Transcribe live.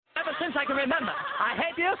since I can remember. I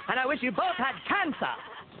hate you, and I wish you both had cancer.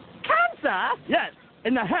 Cancer? Yes,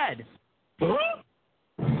 in the head. Huh?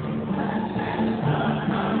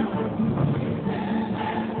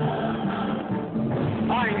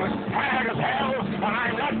 I'm as tired as hell, and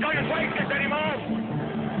I'm not going to take this anymore.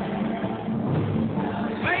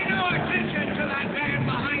 Pay no attention to that man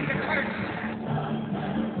behind the curtain.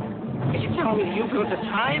 Are you telling me you built a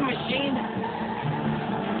time machine?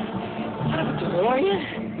 Out of a DeLorean?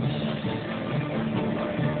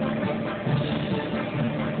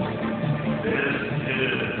 This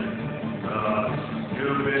is the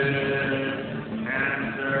Stupid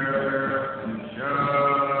Cancer Show.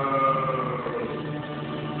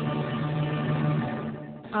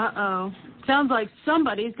 Uh-oh. Sounds like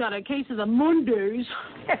somebody's got a case of the Mondays.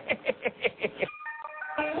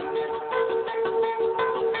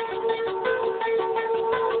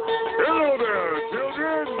 Hello there,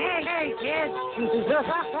 children. Hey, kids.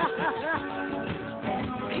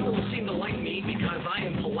 People seem to like me because I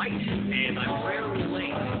am polite and I'm rarely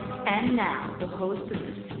late. And now, the hosts of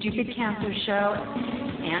the Stupid Cancer Show,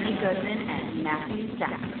 Annie Goodman and Matthew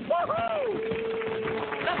Stack. Woohoo!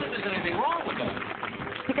 Not that there's anything wrong with that.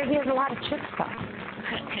 Because he has a lot of chip stuff.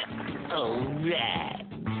 All right.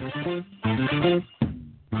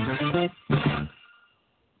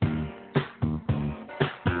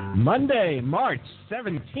 Monday, March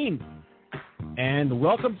 17th. And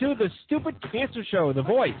welcome to the Stupid Cancer Show, the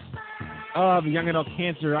voice of young adult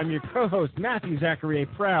cancer. I'm your co-host, Matthew Zachary, a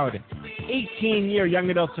proud 18-year young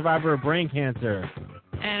adult survivor of brain cancer.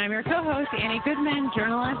 And I'm your co-host, Annie Goodman,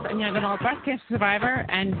 journalist and young adult breast cancer survivor,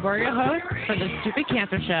 and we're your hosts for the Stupid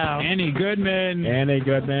Cancer Show. Annie Goodman.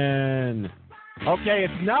 Okay,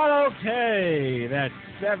 it's not okay that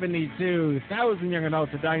 72,000 young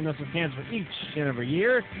adults are diagnosed with cancer each and every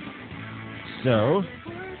year. So,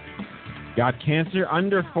 got cancer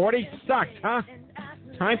under 40? Sucked, huh?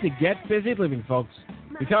 Time to get busy living, folks,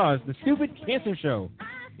 because the Stupid Cancer Show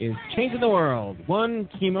is changing the world, one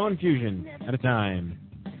chemo infusion at a time.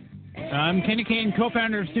 I'm Kenny Kane,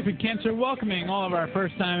 co-founder of Stupid Cancer, welcoming all of our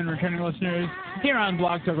first-time and returning listeners here on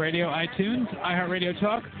Blog Talk Radio, iTunes, iHeartRadio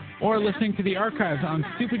Talk, or listening to the archives on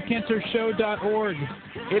stupidcancershow.org.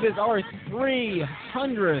 It is our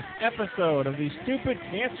 300th episode of the Stupid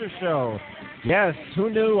Cancer Show. Yes, who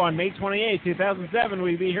knew on May 28, 2007,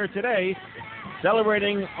 we'd be here today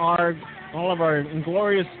celebrating all of our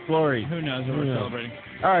inglorious glory. Who knows what we're celebrating?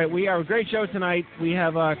 All right, we have a great show tonight. We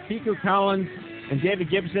have Kiku Collins and David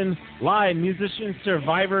Gibson, live musician,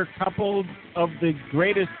 survivor, couple of the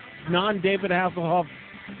greatest non-David Hasselhoff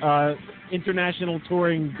international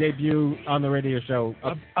touring debut on the radio show.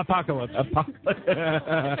 Apocalypse.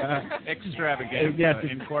 Extravagant, Yes,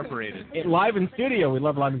 incorporated. Live in studio. We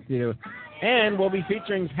love live in studio. And we'll be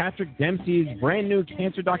featuring Patrick Dempsey's brand new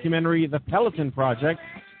cancer documentary, The Peloton Project,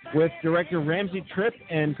 with director Ramsey Tripp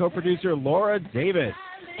and co-producer Laura Davis.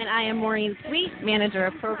 And I am Maureen Sweet, manager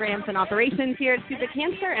of programs and operations here at Stupid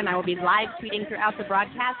Cancer, and I will be live tweeting throughout the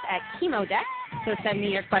broadcast at ChemoDeck. So send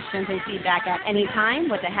me your questions and feedback at any time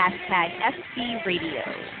with the hashtag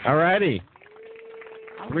SCRadio. All righty.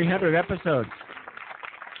 300 episodes.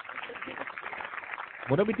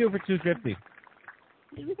 What did we do for 250?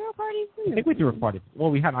 Did we throw a party? I think we threw a party.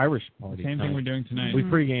 Well, we had Irish party. Same thing we're doing tonight. We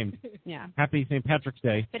pre-gamed. Yeah. Happy St. Patrick's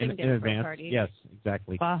Day in advance. Party. Yes,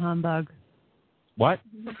 exactly. Bah humbug. What?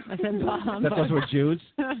 I said bah humbug. That's what Jews?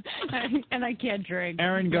 And I can't drink.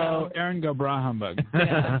 Aaron go bra humbug.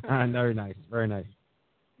 Yeah. Very nice. Very nice.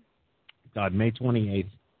 God, May 28th,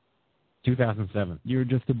 2007. You were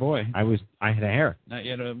just a boy. I had hair. Not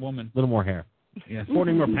yet a woman. A little more hair. Yes.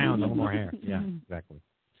 40 more pounds, a little more hair. Yeah, exactly.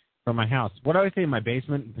 From my house. What do I say in my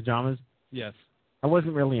basement in pajamas? Yes. I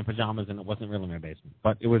wasn't really in pajamas, and it wasn't really my basement.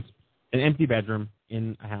 But it was an empty bedroom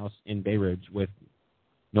in a house in Bay Ridge with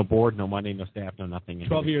no board, no money, no staff, no nothing.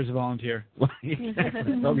 12 years of volunteer.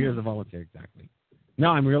 Exactly. 12 years of volunteer, exactly.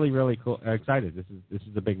 No, I'm really, really excited. This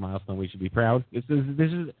is a big milestone. We should be proud. This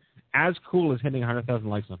is as cool as hitting 100,000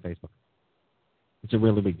 likes on Facebook. It's a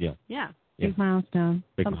really big deal. Yeah. Big milestone.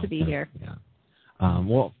 Pumped to be here. Yeah.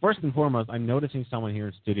 Well, first and foremost, I'm noticing someone here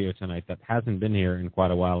in studio tonight that hasn't been here in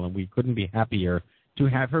quite a while, and we couldn't be happier to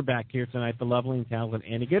have her back here tonight, the lovely and talented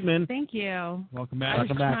Annie Goodman. Thank you. Welcome back. I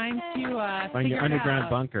was trying to find your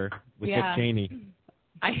underground bunker with Dick Cheney.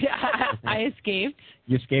 I escaped.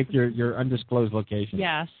 You escaped your undisclosed location.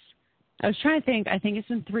 Yes. I was trying to think. I think it's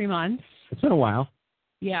been 3 months. It's been a while.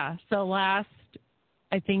 Yeah. So I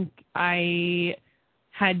think I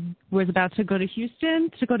was about to go to Houston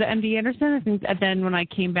to go to MD Anderson. I think, and then when I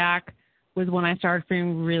came back was when I started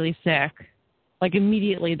feeling really sick. like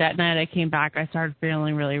immediately that night I came back, I started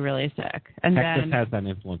feeling really, really sick. And Texas then has that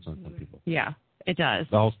influence on some people. yeah, it does.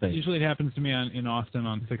 The whole state. Usually it happens to me in Austin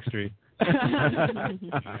on 6th Street.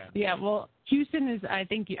 Yeah, well, Houston is, I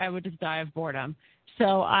think I would just die of boredom.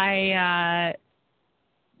 So prior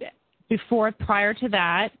to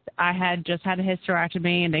that, I had just had a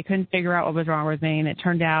hysterectomy, and they couldn't figure out what was wrong with me, and it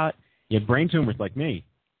turned out... You had brain tumors like me.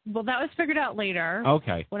 Well, that was figured out later.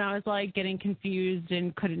 Okay. When I was, like, getting confused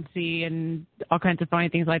and couldn't see and all kinds of funny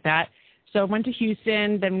things like that. So I went to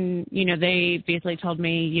Houston. Then, they basically told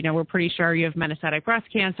me, we're pretty sure you have metastatic breast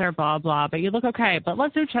cancer, blah, blah, but you look okay. But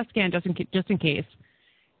let's do a chest scan just in case.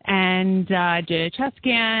 And I did a chest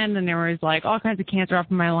scan, and there was, like, all kinds of cancer up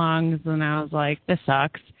in my lungs. And I was like, this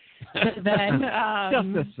sucks. But then,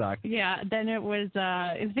 this sucks. Yeah, then it was,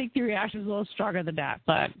 I think the reaction was a little stronger than that.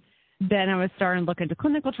 But then I was starting to look into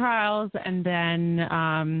clinical trials, and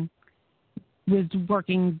then was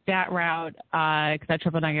working that route because I had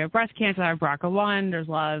triple-negative breast cancer. I have BRCA1. There's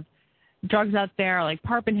a lot of drugs out there, like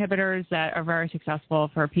PARP inhibitors, that are very successful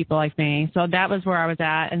for people like me. So that was where I was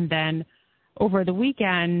at. And then over the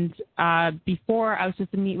weekend, before I was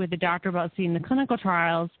supposed to meet with the doctor about seeing the clinical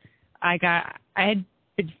trials, I had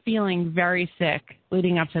been feeling very sick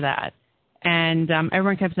leading up to that. And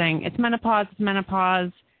everyone kept saying, it's menopause,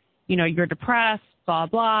 you're depressed, blah,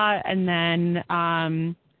 blah. And then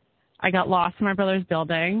I got lost in my brother's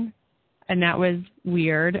building, and that was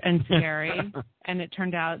weird and scary. And it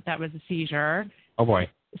turned out that was a seizure. Oh, boy.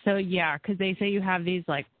 So, yeah, because they say you have these,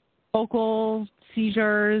 like, focal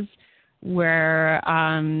seizures where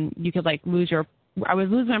you could, like, I was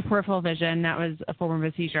losing my peripheral vision. That was a form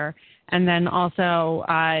of a seizure. And then also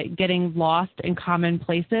getting lost in common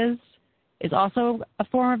places is also a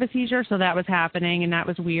form of a seizure. So that was happening, and that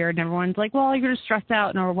was weird. And everyone's like, well, you're just stressed out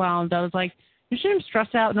and overwhelmed. I was like, you shouldn't be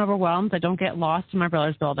stressed out and overwhelmed. I don't get lost in my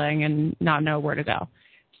brother's building and not know where to go.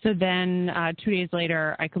 So then 2 days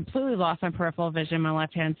later, I completely lost my peripheral vision on my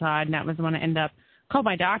left-hand side, and that was when I ended up called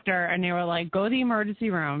my doctor, and they were like, go to the emergency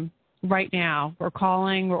room right now. We're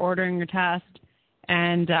ordering your test.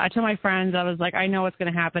 And I told my friends, I was like, I know what's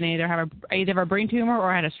going to happen. I either have a brain tumor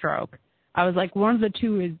or I had a stroke. I was like, one of the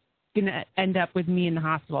two is going to end up with me in the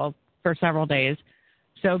hospital for several days.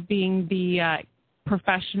 So being the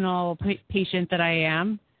professional patient that I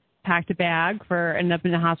am, packed a bag ended up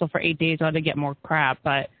in the hospital for 8 days. I had to get more crap.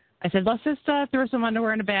 But I said, let's just throw some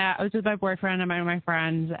underwear in a bag. I was with my boyfriend and my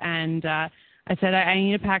friends. And I said, I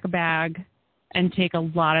need to pack a bag and take a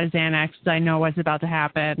lot of Xanax because I know what's about to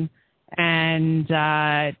happen. And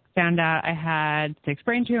found out I had 6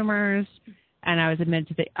 brain tumors, and I was admitted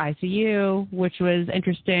to the ICU, which was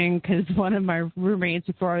interesting because one of my roommates,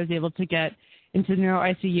 before I was able to get into the neuro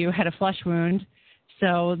ICU, had a flesh wound.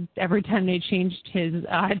 So every time they changed his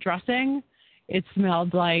dressing, it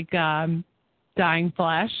smelled like dying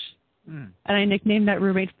flesh. And I nicknamed that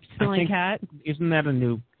roommate Smelling Cat. Isn't that a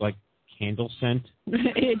new, candle scent?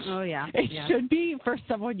 It should be for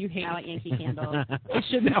someone you hate. I like Yankee Candle. It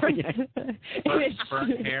should be.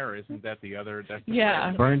 Burnt hair, isn't that the other? That's the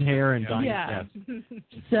yeah. Burned hair and dying. Yeah. Yes.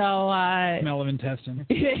 So. Smell of intestine.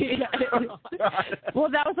 Well,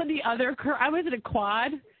 that was on the other. I was in a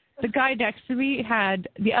quad. The guy next to me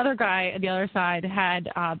the other guy on the other side had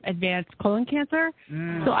advanced colon cancer.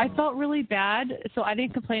 So I felt really bad. So I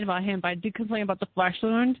didn't complain about him, but I did complain about the flesh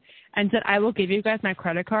wound and said, I will give you guys my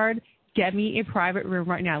credit card. Get me a private room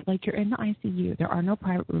right now. Like, you're in the ICU. There are no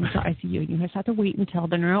private rooms in the ICU. You just have to wait until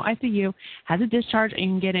the neuro ICU has a discharge and you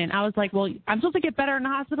can get in. I was like, well, I'm supposed to get better in the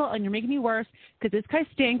hospital, and you're making me worse because this guy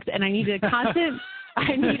stinks, and I need a constant,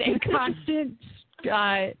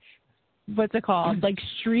 what's it called? Like,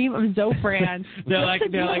 stream of Zofran. They're like,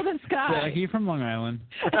 sky. you from Long Island?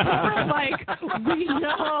 We're like, we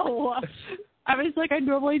know. I was like, I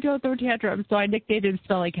normally don't throw tantrums, so I nicknamed him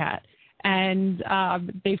Smelly Cat. And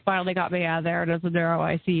they finally got me out of there, and I was in neuro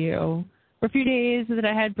ICU for a few days. And then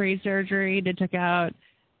I had brain surgery. They took out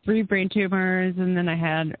 3 brain tumors, and then I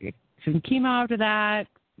had some chemo after that.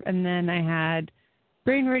 And then I had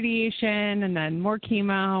brain radiation, and then more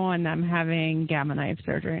chemo, and I'm having gamma knife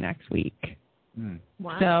surgery next week.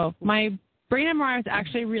 Wow. So my brain MRI was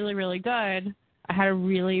actually really, really good. I had a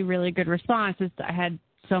really, really good response. I had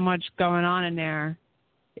so much going on in there.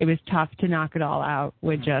 It was tough to knock it all out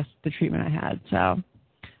with just the treatment I had. So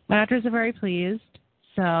my doctors are very pleased.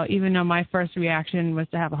 So even though my first reaction was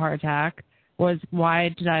to have a heart attack, was why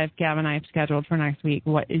did I have gamma knife scheduled for next week?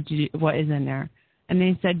 What is in there? And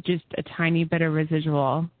they said just a tiny bit of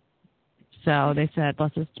residual. So they said,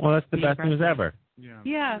 let's just... Well, that's the best news ever.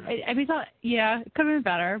 Yeah. I mean, it could have been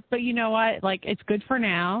better. But you know what? Like, it's good for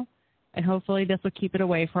now. And hopefully this will keep it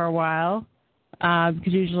away for a while.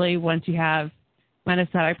 Because usually once you have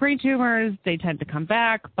metastatic brain tumors. They tend to come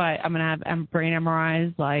back, but I'm going to have brain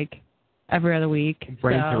MRIs like every other week.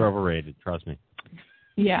 Brains are overrated, trust me.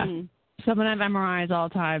 Yeah. So I'm going to have MRIs all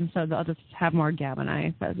the time, so I'll just have more gamma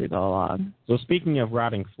knife as we go along. So speaking of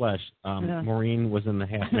rotting flesh, Maureen was in the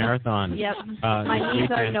half marathon. Yep. My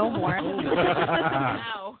knees are no more.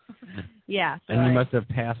 Yeah. So and you must have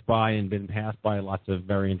passed by and been passed by lots of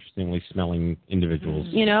very interestingly smelling individuals.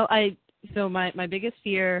 You know, So my biggest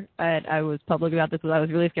fear, I was public about this, was I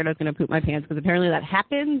was really scared I was going to poop my pants because apparently that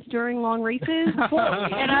happens during long races.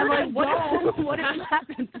 And I'm like, what if it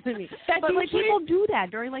happens to me? But like people do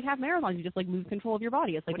that during like half marathons. You just like lose control of your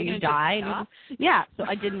body. It's like when you die. And yeah. So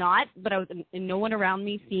I did not, but I was, and no one around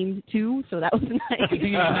me seemed to. So that was nice.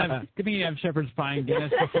 Good thing you have Shepherd's Pie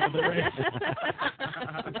Guinness before the race.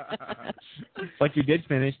 But you did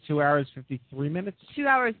finish 2 hours 53 minutes. 2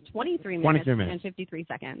 hours 23 minutes. And 53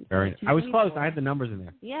 seconds. Very. I was close. I had the numbers in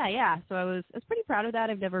there. Yeah. So I was pretty proud of that.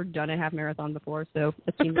 I've never done a half marathon before, so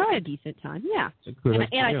it seemed like a decent time. Yeah. And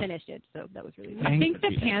I finished it, so that was really nice. I think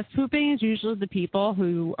the pants pooping is usually the people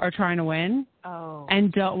who are trying to win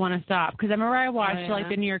and don't want to stop. Because I remember I watched like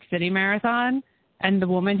the New York City Marathon, and the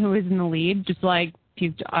woman who was in the lead just like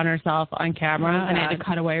puked on herself on camera, and I had to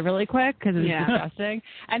cut away really quick because it was disgusting.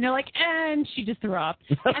 And they're like, and she just threw up.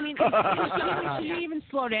 I mean, she didn't even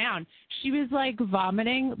slow down. She was like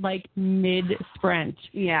vomiting like mid-sprint.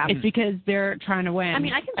 Yeah. It's because they're trying to win. I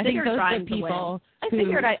mean, I think those are the people. I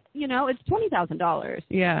figured it's $20,000.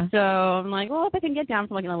 Yeah. So I'm like, well, if I can get down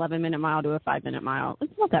from like an 11-minute mile to a 5-minute mile,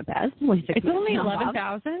 it's not that bad. It's only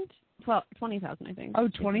 11,000? 20,000, I think. Oh,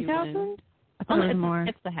 20,000? I thought it was more.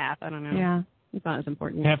 It's the half. I don't know. Yeah. It's not as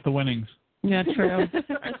important. Half the winnings. Yeah, true.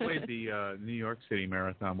 I played the New York City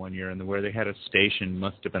Marathon one year, and where they had a station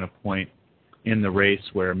must have been a point in the race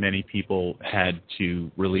where many people had to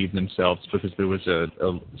relieve themselves because there was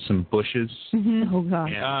some bushes. Mm-hmm. Oh,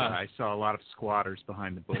 gosh. And I saw a lot of squatters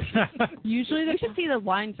behind the bushes. Usually you should see the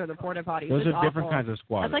lines for the porta potties. Those are different kinds of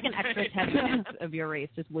squatters. That's like an extra 10 minutes of your race,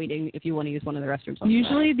 just waiting if you want to use one of the restrooms.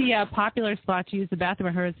 Usually the popular spot to use the bathroom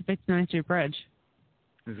I heard is the 59th Street Bridge.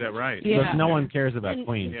 Is that right? Yeah. Because no one cares about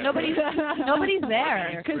Queens. Yeah. Nobody's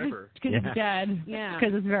there because it's dead. Yeah.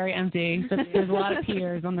 Because it's very empty. So there's a lot of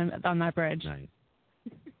piers on that bridge. Nice.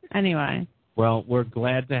 Anyway. Well, we're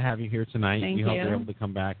glad to have you here tonight. Thank you. We hope you're able to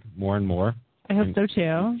come back more and more. I hope so too.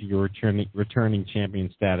 To your returning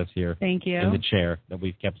champion status here. Thank you. In the chair that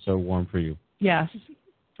we've kept so warm for you. Yes.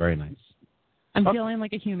 Very nice. I'm feeling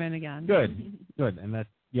like a human again. Good. And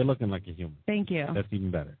you're looking like a human. Thank you. That's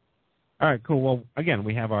even better. All right, cool. Well, again,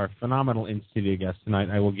 we have our phenomenal in-studio guest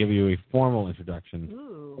tonight. I will give you a formal introduction.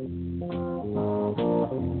 Ooh.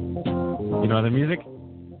 You know the music?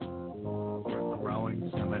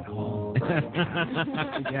 Rowing Summit Hall.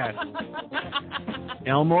 Yes.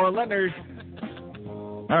 Elmore Leonard.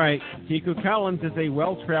 All right, Tiku Collins is a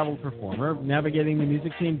well-traveled performer, navigating the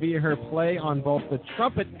music scene via her play on both the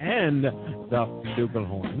trumpet and the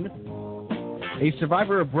flugelhorn. A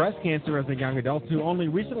survivor of breast cancer as a young adult who only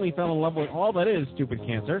recently fell in love with all that is stupid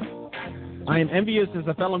cancer. I am envious as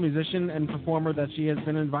a fellow musician and performer that she has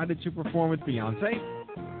been invited to perform with Beyonce,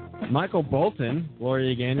 Michael Bolton,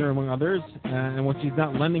 Gloria Gaynor, among others, and when she's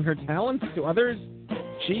not lending her talents to others,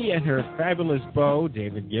 she and her fabulous beau,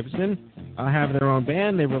 David Gibson, have their own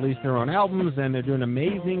band. They release their own albums, and they're doing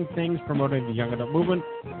amazing things promoting the young adult movement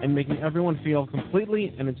and making everyone feel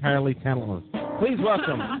completely and entirely talentless. Please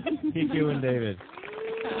welcome PQ and David.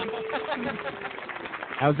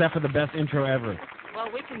 How's that for the best intro ever? Well,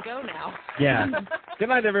 we can go now. Yeah. Good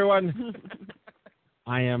night, everyone.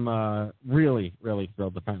 I am really, really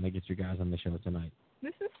thrilled to finally get you guys on the show tonight.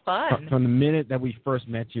 This is fun. From the minute that we first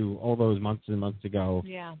met you all those months and months ago,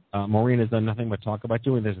 Maureen has done nothing but talk about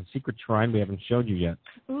you, and there's a secret shrine we haven't showed you yet.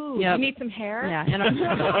 Ooh, you need some hair? Yeah, and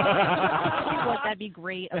that'd be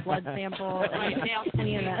great, a blood sample,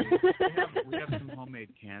 any of that. We have some homemade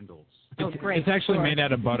candles. Oh, great. It's actually made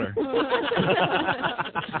out of butter. Yeah,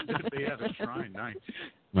 the shrine, nice.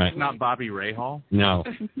 Right. It's not Bobby Rahal? No,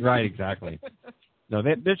 right, exactly. No,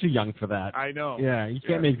 they're too young for that. I know. Yeah, you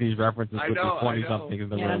can't make these references with the 20-somethings in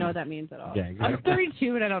the room. I don't know what that means at all. Yeah, exactly. I'm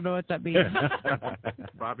 32 and I don't know what that means.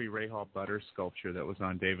 Bobby Rahal butter sculpture that was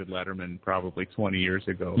on David Letterman probably 20 years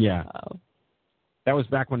ago. Yeah. Oh. That was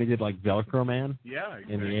back when he did like Velcro Man? Yeah.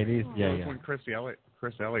 Exactly. In the 80s? Yeah. When Chris Elliott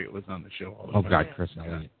was on the show all the time. Oh, God, Chris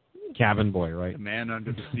Elliott. Cabin Boy, right? The man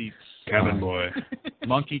under the seats. Cabin Boy.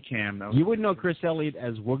 Monkey Cam. You would know Chris Elliott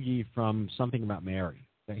as Woogie from Something About Mary.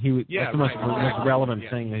 That's the most relevant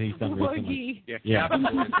thing that he's done recently. Woogie. Yeah, Cabin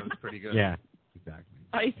Boy was pretty good. Yeah, exactly.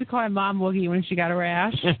 I used to call my mom Woogie when she got a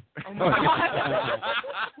rash. Oh, my God.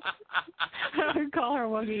 Call her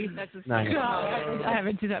Woogie. That's a Nice. No, I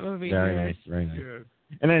haven't seen that movie. Very nice, very nice. Good.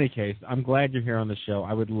 In any case, I'm glad you're here on the show.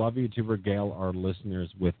 I would love you to regale our listeners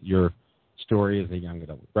with your story as a young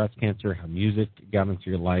adult with breast cancer, how music got into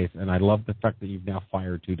your life, and I love the fact that you've now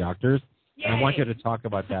fired 2 doctors. Yay. And I want you to talk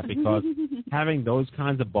about that because having those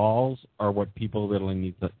kinds of balls are what people really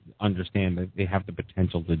need to understand that they have the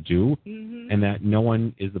potential to do, and that no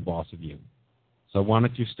one is the boss of you. So why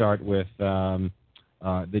don't you start with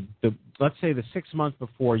let's say the 6 months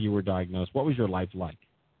before you were diagnosed. What was your life like?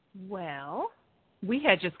 Well, we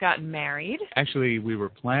had just gotten married. Actually, we were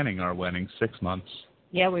planning our wedding 6 months.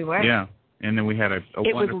 Yeah, we were. Yeah, and then we had a It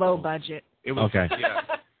was wonderful. low budget. It was Okay. Yeah,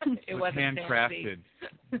 It was wasn't handcrafted.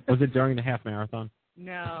 fancy. Was it during the half marathon?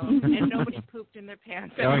 No, and nobody pooped in their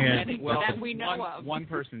pants at Oh, the yeah. wedding Well, that we know of. one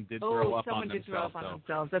person did Oh, throw up someone on did throw up themselves. on though.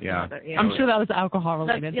 themselves. That's Yeah. another. I'm sure that was alcohol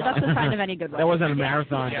related. That's the sign of any good That wedding. wasn't a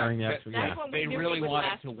marathon Yeah, during the that- actual. That's Yeah. when we They knew really it would wanted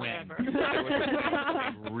last to win.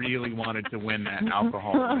 forever. They really wanted to win that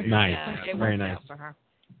alcohol race. Nice. Yeah, it Very worked nice. out for her.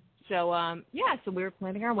 So, so we were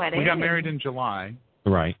planning our wedding. We got married in July,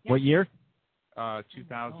 Right. Yeah. What year?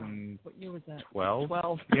 2012. What year was that?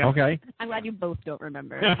 12. Yeah. Okay. I'm glad you both don't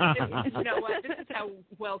remember. You know what? This is how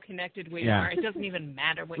well connected we Yeah. are. It doesn't even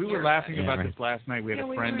matter what We year were laughing it was. about right. this last night. We had Yeah, a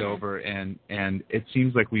we friend were. over, and it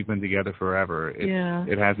seems like we've been together forever. Yeah.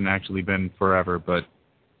 It hasn't actually been forever, but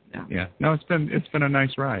No. yeah. No, it's been a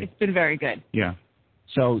nice ride. It's been very good. Yeah.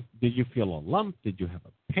 So, did you feel a lump? Did you have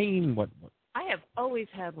a pain? What? I have always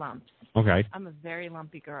had lumps. Okay. I'm a very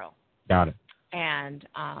lumpy girl. Got it. And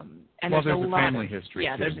Well, there's there's a a lot family of, history,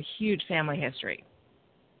 Yeah, too. there's a huge family history.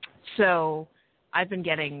 So I've been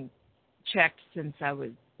getting checked since I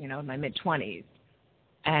was, in my mid-20s.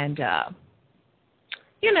 And, I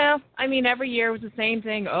mean, every year it was the same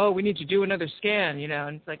thing. Oh, we need to do another scan,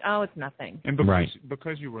 and it's like, oh, it's nothing. And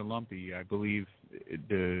because you were lumpy, I believe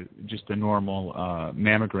the normal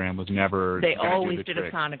mammogram was never. They gonna do always the did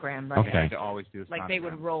trick. a sonogram right Okay. They always do a Like they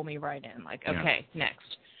would sonogram. roll me right in, like, Yeah. okay,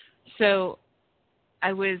 next. So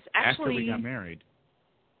I was After actually. we got married.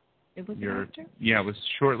 It was You're, after? yeah, it was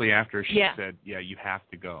shortly after she Yeah. said, yeah, you have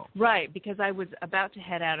to go. Right, because I was about to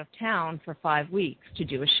head out of town for 5 weeks to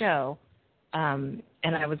do a show, and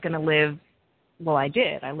I was going to live. Well, I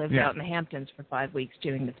did. I lived Yeah. out in the Hamptons for 5 weeks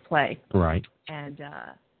doing this play, Right. and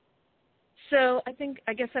so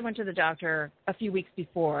I guess I went to the doctor a few weeks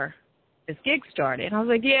before this gig started, and I was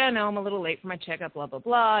like, yeah, no, I'm a little late for my checkup, blah blah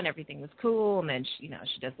blah, and everything was cool, and then she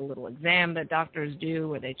does a little exam that doctors do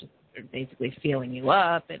where they just are basically feeling you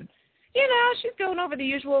up, and she's going over the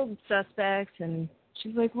usual suspects, and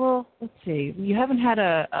she's like, well, let's see, you haven't had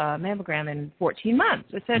a mammogram in 14 months.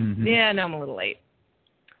 I said, Mhm. yeah, no, I'm a little late.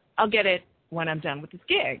 I'll get it when I'm done with this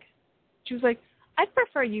gig. She was like, I'd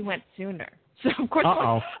prefer you went sooner. So, of course,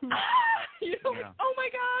 Uh-oh. Yeah. oh, my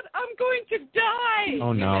God, I'm going to die.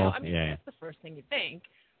 Oh, no. I mean, Yeah. that's the first thing you think.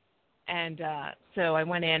 And so I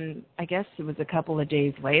went in, I guess it was a couple of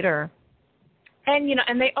days later. And,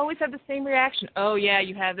 and they always have the same reaction. Oh, yeah,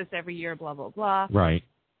 you have this every year, blah, blah, blah. Right.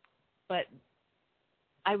 But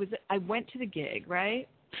I went to the gig, right?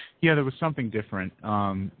 Yeah, there was something different.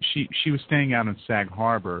 She was staying out in Sag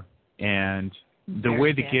Harbor, and the Very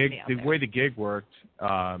way the fancy out gig worked,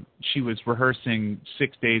 she was rehearsing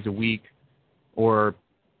 6 days a week, or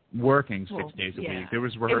working 6 days a yeah. week. There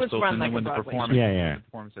was It was rehearsals run and like then a when the Broadway performance. show. Yeah. the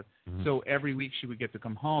performances. Mhm. So every week she would get to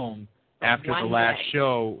come home. After the one last day.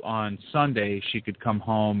 show on Sunday, she could come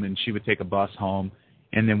home and she would take a bus home,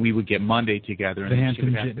 and then we would get Monday together. And The then she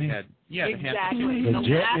would Hampton have to Jitney? head. Yeah, the Hampton Exactly. Jitney. The The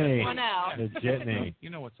Jitney. last one out. The Jitney. You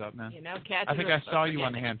know what's up, man. Cats I think are I saw you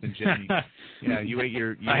on the Hampton Jitney. Yeah, you ate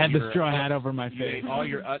your. I had ate the your, straw hat over my You face. ate all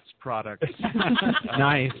your Utz products.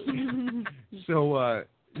 Nice. So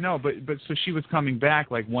no, but so she was coming back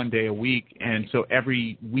like one day a week, and so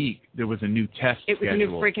every week there was a new test It was schedule. a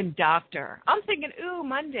new freaking doctor. I'm thinking, ooh,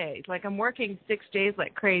 Mondays. Like, I'm working 6 days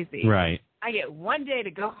like crazy. Right. I get one day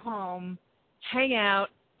to go home, hang out,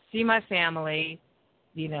 see my family,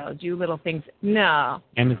 do little things. No.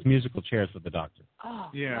 And it's musical chairs with the doctor. Oh,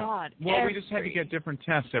 Yeah. God. Well, we just had to get different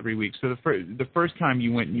tests every week. So the first time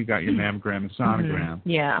you went and you got your mammogram and sonogram,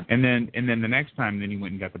 Yeah. and then the next time then you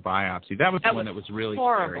went and got the biopsy. That was the one that was really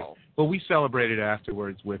scary. horrible. But we celebrated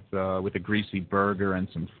afterwards with a greasy burger and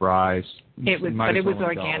some fries. It was, Might but as it was well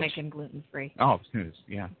organic indulge. and gluten-free. Oh, it was,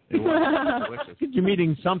 yeah, it was delicious. You're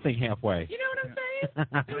meeting something halfway. You know what I'm saying?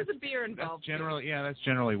 There was a beer involved. That's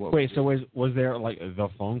generally what. Wait, we so do. was there like the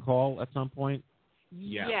phone call at some point?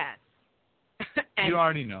 Yeah. Yes. And You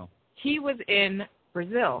already know. he was in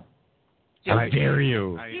Brazil. How dare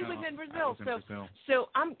you? He was in Brazil. Brazil. So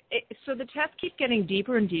the tests keep getting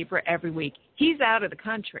deeper and deeper every week. He's out of the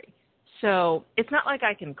country. So it's not like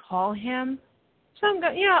I can call him. So I'm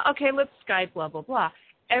going, okay, let's Skype, blah, blah, blah.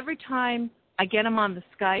 Every time I get him on the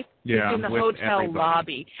Skype, he's in the hotel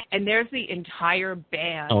lobby, and there's the entire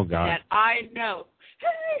band that I know.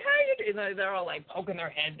 Hey, how you doing? They're all like poking their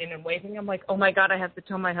heads in and waving. I'm like, oh my God, I have to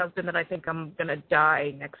tell my husband that I think I'm going to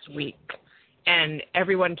die next week. And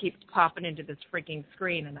everyone keeps popping into this freaking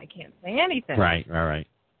screen, and I can't say anything. Right.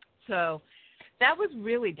 So that was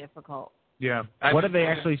really difficult. Yeah. What did they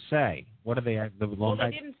actually say? What did they? Well,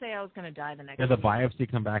 they didn't say I was going to die the next week. Did the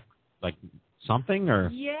biopsy come back like something or?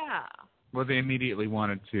 Yeah. Well, they immediately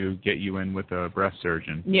wanted to get you in with a breast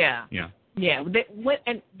surgeon. Yeah. Yeah. Yeah.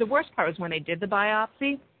 And the worst part was when they did the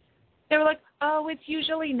biopsy, they were like, oh, it's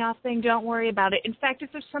usually nothing. Don't worry about it. In fact,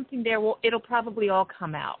 if there's something there, well, it'll probably all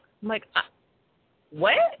come out. I'm like,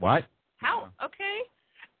 what? What? How? Okay.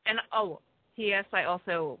 And, P.S., I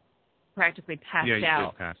also practically passed out. Yeah, you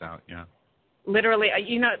did pass out, yeah. Literally,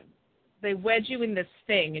 they wedge you in this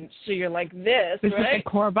thing, and so you're like this, Is right? this a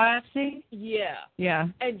core biopsy? Yeah. Yeah.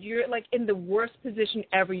 And you're like in the worst position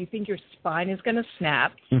ever. You think your spine is going to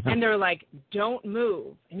snap, and they're like, don't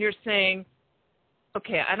move. And you're saying,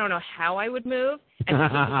 okay, I don't know how I would move. And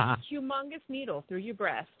there's a humongous needle through your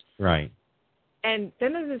breast. Right. And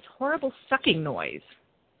then there's this horrible sucking noise.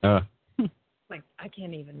 Like, I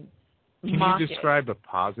can't even Can you describe a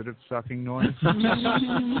positive sucking noise? That's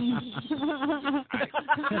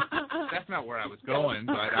not where I was going,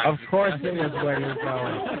 but of course it is where you're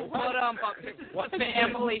going. Hold on, Bob. This is what's the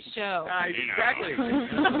Emily show. Exactly.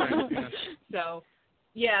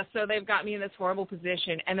 So they've got me in this horrible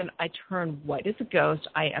position, and then I turn white as a ghost.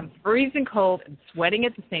 I am freezing cold and sweating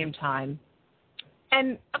at the same time.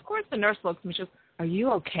 And, of course, the nurse looks at me and she goes, are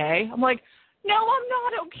you okay? I'm like, no, I'm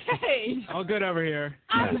not okay. All good over here.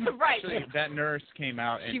 Right. Actually, that nurse came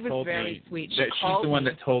out and she was told very me sweet. that she's the one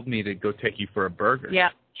that told me to go take you for a burger. Yeah.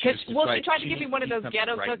 She like, tried to give me one of those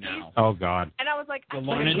ghetto cookies. Now. Oh, God. And I was like, the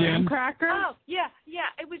graham cracker? Oh, yeah.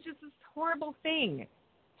 It was just this horrible thing.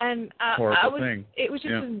 And it was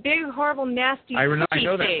just this big, horrible, nasty I know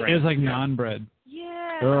that cake. brand. It was like non-bread.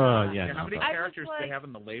 Yeah. Yeah. How many characters do they have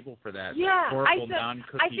on the label for that? Yeah. Horrible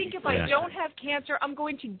non-cookie. I think if I don't have cancer, I'm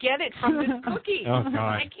going to get it from this cookie. Oh, God.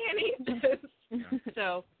 I can't eat this.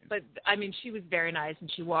 So, but, I mean, she was very nice,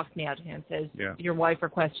 and she walked me out to him and says, your wife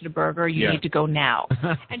requested a burger. You need to go now.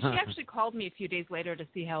 And she actually called me a few days later to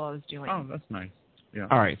see how I was doing. Oh, that's nice. Yeah.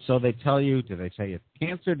 All right, so they tell you, did they say it's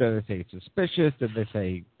cancer? Did they say it's suspicious? Did they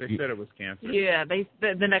say... They said it was cancer. Yeah,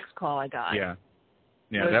 the next call I got. Yeah.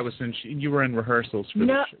 Yeah, that was when you were in rehearsals for the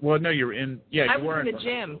show. Well, no, you were in... Yeah, I you were was in the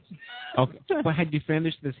gym. Okay. Well, had you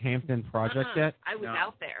finished this Hampton project yet? I was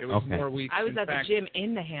out there. It was more weeks. I was at the gym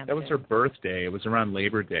in the Hampton. That was her birthday. It was around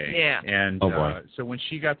Labor Day. Yeah. And so when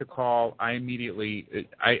she got the call, I immediately...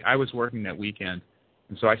 I was working that weekend.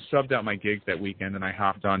 And so I subbed out my gigs that weekend, and I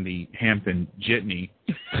hopped on the Hampton Jitney.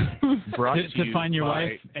 Brought to find your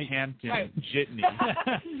wife. Hampton Jitney.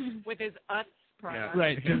 With his product.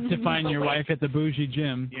 Right, to find your wife at the bougie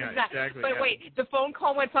gym. Yeah, exactly. But wait, the phone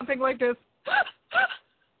call went something like this.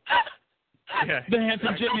 Yeah. The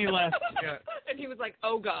Hampton Jitney left. Yeah. And he was like,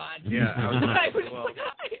 "Oh God." Yeah.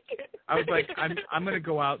 I was like, I I'm going to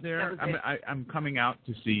go out there. I'm coming out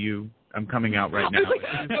to see you. I'm coming out right now.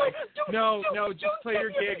 No, just play your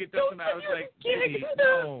gig. It doesn't matter. I was like, Kitty,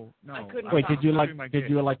 no. Wait, did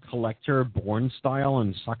you collect her Bourne style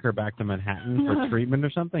and suck her back to Manhattan for treatment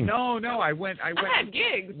or something? No, I went. I had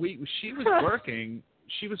gigs. She was working.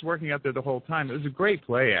 She was working out there the whole time. It was a great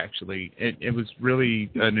play, actually. It was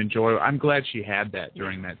really an enjoyable. I'm glad she had that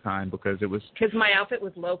during that time because it was. Because my outfit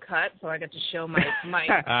was low cut, so I got to show my.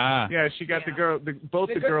 Yeah, she got the girl. Both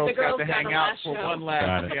the girls got to hang out for one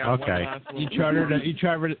last. Yeah, okay. You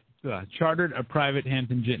chartered a private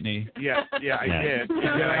Hampton Jitney. Yeah, I did.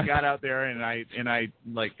 And then I got out there and I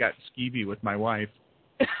like got skeevy with my wife.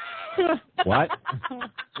 What?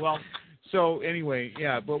 Well. So anyway,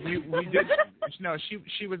 yeah, but we did. No,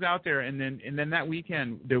 she was out there, and then that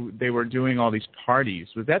weekend they were doing all these parties.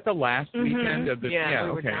 Was that the last weekend of the? Yeah,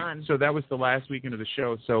 we okay. were done. So that was the last weekend of the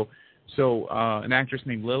show. So an actress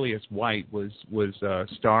named Lilias White was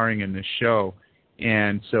starring in this show,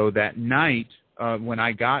 and so that night when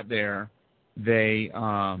I got there, Lilias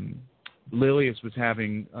was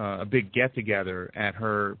having a big get together at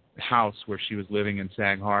her house where she was living in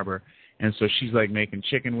Sag Harbor. And so she's like making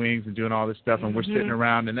chicken wings and doing all this stuff, and we're sitting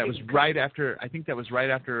around, and that was right after. I think that was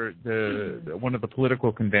right after the one of the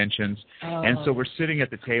political conventions, and so we're sitting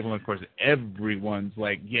at the table, and of course everyone's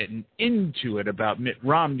like getting into it about Mitt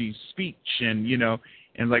Romney's speech, and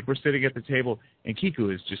and like we're sitting at the table, and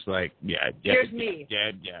Kiku is just like, yeah, here's me,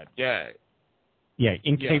 yeah.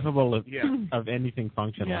 incapable of anything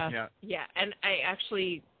functional. Yeah, and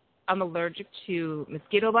I'm allergic to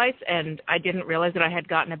mosquito bites, and I didn't realize that I had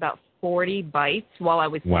gotten about 40 bites while I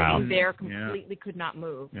was sitting there, completely could not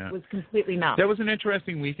move. Was completely numb. That was an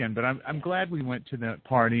interesting weekend, but I'm glad we went to that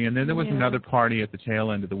party, and then there was another party at the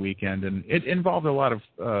tail end of the weekend, and it involved a lot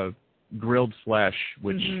of grilled flesh,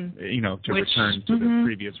 which to return to the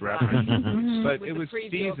previous reference, but it was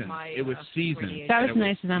seasoned. It was seasoned. That was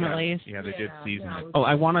nice of them, at least. Yeah, they did season it. Oh,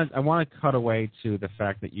 I want to cut away to the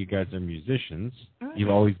fact that you guys are musicians. You've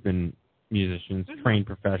always been musicians, trained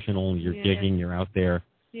professional. You're gigging. You're out there.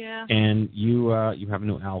 Yeah. And you have a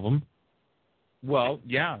new album. Well,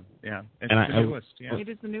 yeah. It's And the newest. Yeah. It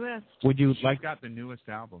is the newest. Would you She's like? got the newest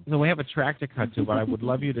album. No, we have a track to cut to, but I would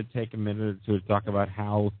love you to take a minute or two to talk about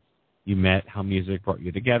how you met, how music brought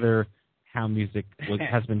you together, how music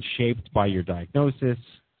has been shaped by your diagnosis.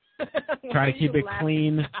 Try to keep it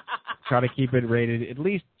clean. Try to keep it rated at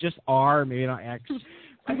least just R, maybe not X.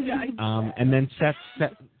 And then set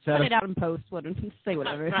Cut us, it out in post. Say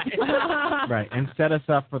whatever. right, and set us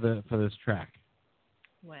up for this track.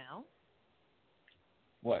 Well,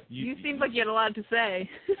 What? you seemed like you had a lot to say.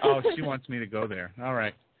 Oh, she wants me to go there. All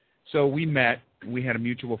right. So we met. We had a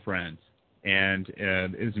mutual friend, and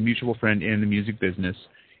it was a mutual friend in the music business.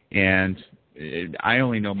 And I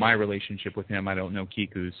only know my relationship with him. I don't know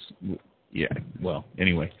Kiku's. Yeah. Well,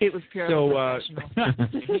 anyway. It was purely professional.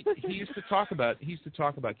 he used to talk about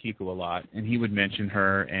Kiku a lot, and he would mention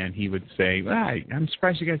her, and he would say, "I'm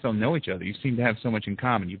surprised you guys don't know each other. You seem to have so much in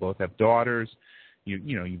common. You both have daughters.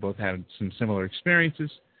 You both have some similar experiences."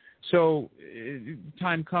 So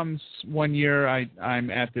time comes one year,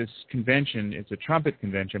 I'm at this convention. It's a trumpet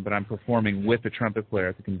convention, but I'm performing with the trumpet player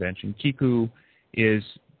at the convention. Kiku is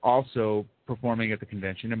also performing at the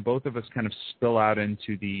convention, and both of us kind of spill out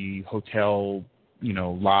into the hotel,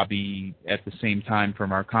 lobby at the same time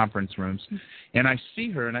from our conference rooms. And I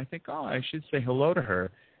see her, and I think, I should say hello to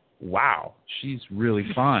her. Wow, she's really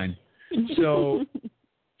fine. So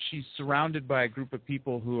she's surrounded by a group of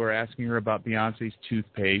people who are asking her about Beyonce's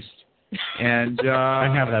toothpaste. And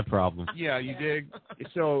I have that problem. Yeah, you dig.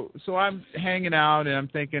 So I'm hanging out, and I'm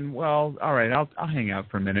thinking, well, all right, I'll hang out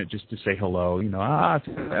for a minute just to say hello.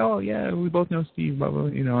 Oh yeah, we both know Steve, blah blah.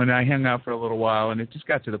 And I hung out for a little while, and it just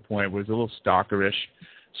got to the point where it was a little stalkerish.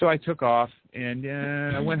 So I took off, and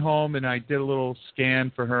I went home, and I did a little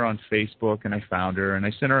scan for her on Facebook, and I found her, and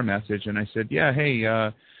I sent her a message, and I said, yeah,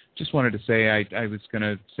 hey. Just wanted to say I was going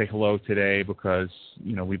to say hello today because,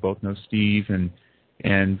 we both know Steve and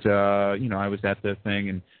I was at the thing,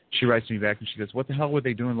 and she writes me back and she goes, what the hell were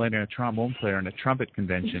they doing letting a trombone player in a trumpet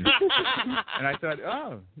convention? And I thought,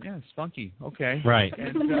 oh, yeah, it's funky. Okay. Right.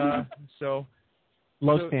 And so...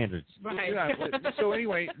 Low standards. Right. Yeah, so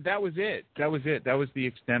anyway, that was it. That was the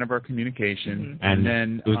extent of our communication. Mm-hmm. And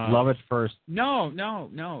then it was love at first. No.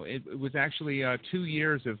 It was actually 2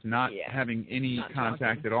 years of not having any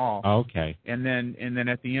contact at all. Oh, okay. And then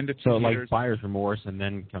at the end of 2 years. So like buyer's remorse and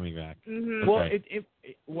then coming back. Mm-hmm. Well, it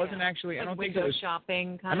wasn't actually. I don't think it was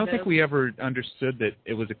shopping. I don't think we ever understood that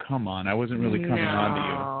it was a come on. I wasn't really coming on to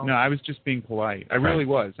you. No, I was just being polite. I really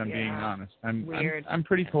was. I'm being honest. I'm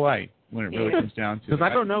pretty polite when it really comes down to it. Because I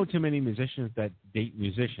don't know too many musicians that date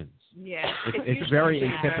musicians. Yeah. It's very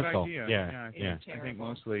atypical. Yeah. I think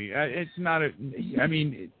mostly. It's not I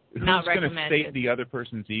mean, who's not going to state the other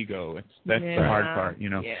person's ego? That's the hard part,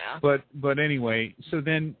 Yeah. But anyway, so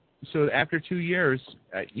after 2 years,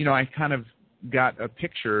 I kind of got a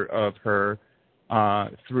picture of her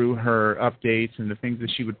through her updates and the things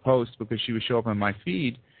that she would post because she would show up on my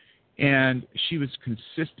feed, and she was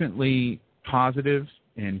consistently positive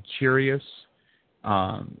and curious,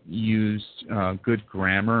 used good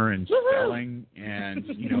grammar and spelling and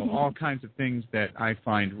all kinds of things that I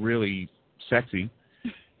find really sexy.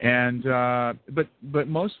 And but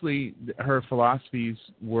mostly her philosophies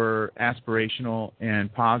were aspirational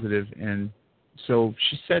and positive, and so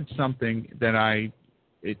she said something that I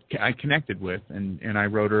connected with, and I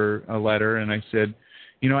wrote her a letter, and I said,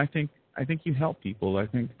 I think you help people. I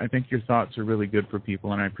think your thoughts are really good for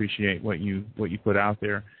people, and I appreciate what you put out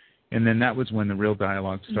there. And then that was when the real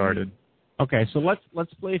dialogue started. Mm-hmm. Okay, so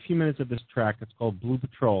let's play a few minutes of this track. It's called Blue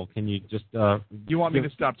Patrol. Can you just you want me to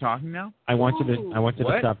stop talking now? I want you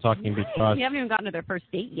to stop talking because we haven't even gotten to their first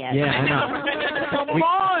date yet. Yeah, I know. Come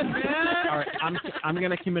on, man! All right, I'm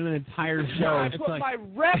gonna commit an entire show. It's like my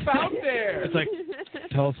rep out there. It's like,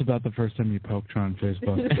 tell us about the first time you poked her on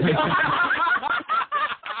Facebook.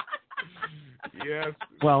 Yes.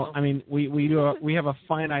 Well, I mean, we have a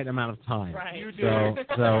finite amount of time. Right. You do.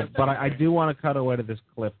 But I do want to cut away to this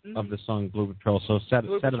clip of the song Blue Patrol. So set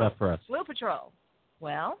it up for us. Blue Patrol.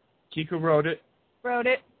 Well, Kiku wrote it. Wrote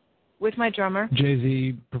it with my drummer.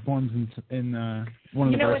 Jay-Z performs in one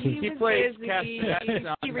of the verses. He plays busy.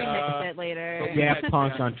 cassettes He remixed it later. Daft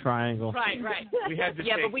Punk on Triangle. Right. We had to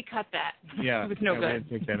but we cut that. Yeah. It was no We good. had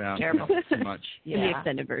to take that out. Terrible. Too much. In the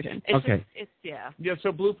extended version. It's Okay. Yeah,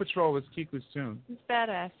 so Blue Patrol was Kiku's tune. It's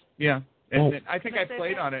badass. Yeah. And Oh. then I think I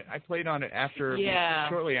played on it. I played on it after,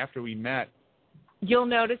 shortly after we met. You'll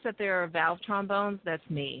notice that there are valve trombones. That's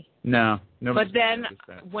me. No. But then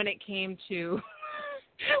when it came to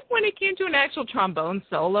an actual trombone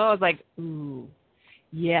solo, I was like, ooh,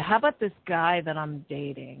 yeah, how about this guy that I'm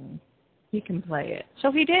dating? He can play it.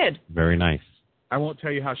 So he did. Very nice. I won't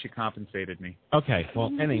tell you how she compensated me. Okay,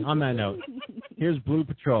 well, anyway, on that note, here's Blue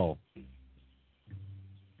Patrol.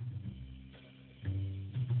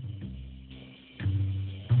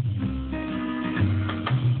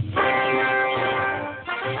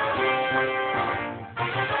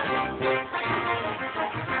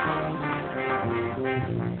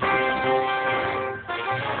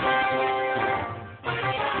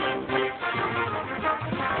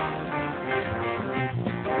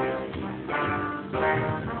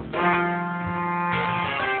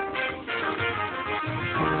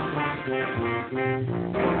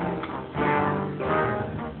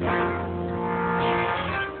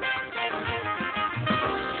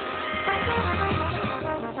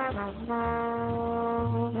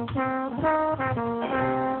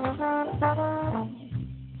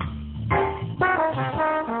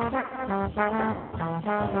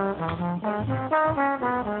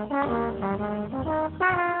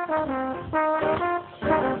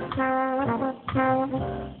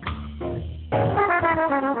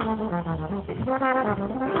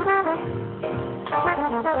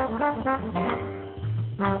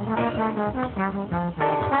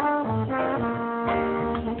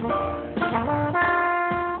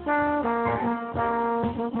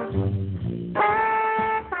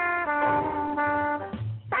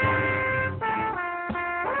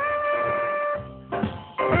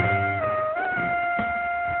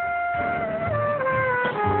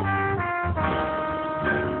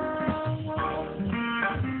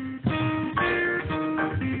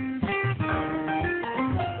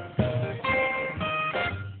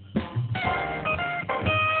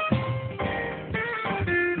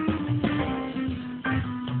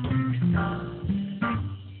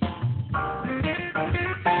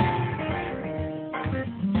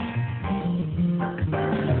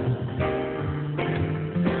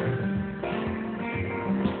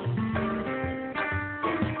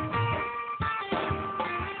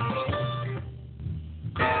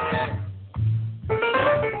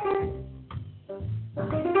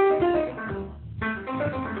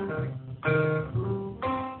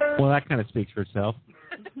 Well, that kind of speaks for itself.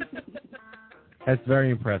 That's very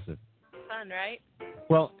impressive. Fun, right?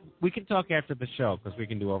 Well, we can talk after the show because we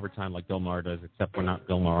can do overtime like Bill Maher does, except we're not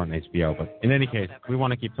Bill Maher on HBO. But in any case, we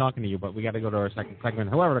want to keep talking to you, but we got to go to our second segment.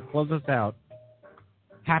 However, to close us out,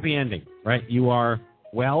 happy ending, right? You are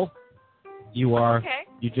well. You are. Okay.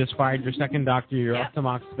 You just fired your second doctor. You're off to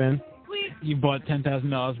Moxspin. You bought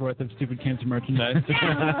 $10,000 worth of Stupid Cancer merchandise.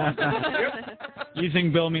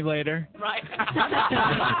 Using Bill Me Later. Right.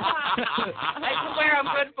 I swear I'm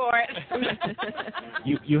good for it.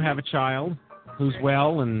 You have a child who's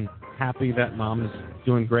well and happy that mom is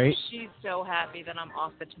doing great. She's so happy that I'm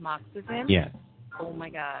off the tamoxifen. Yeah. Oh my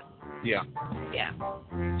God. Yeah. Yeah.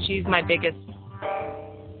 She's my biggest.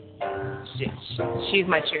 She's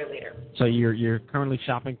my cheerleader. So you're currently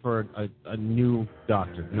shopping for a new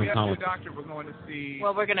doctor, We have a new oncologist. doctor we're going to see.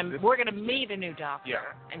 Well, we're gonna meet a new doctor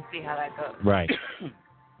and see how that goes. Right.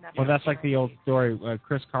 Well, that's like the old story.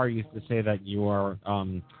 Chris Carr used to say that you are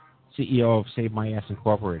CEO of Save My Ass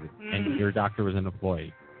Incorporated, and your doctor was an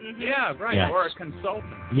employee. Mm-hmm. Yeah, right. Yes. Or a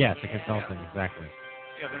consultant. Yes, a consultant, exactly.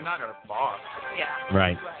 Yeah, they're not our boss. Yeah.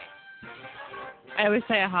 Right. I always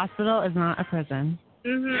say a hospital is not a prison.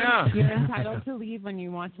 Mm-hmm. Yeah. You're entitled to leave when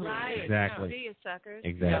you want to leave. Right. Exactly. See you, suckers.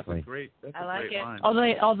 Exactly. That's great. That's I a like great it.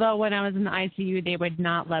 line. Although when I was in the ICU, they would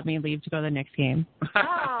not let me leave to go to the Knicks game.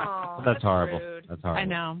 Oh, That's horrible. rude. That's horrible. I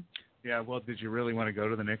know. Yeah, well, did you really want to go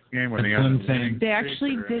to the Knicks game? Were they That's on what I'm saying. They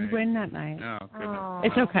actually did win that night. No, goodness. Oh.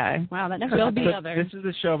 It's okay. Wow, that never There'll happened. be But others. this is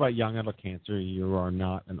a show about young adult cancer. You are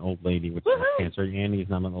not an old lady with breast cancer. Annie's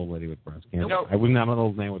not an old lady with breast cancer. Nope. I was not an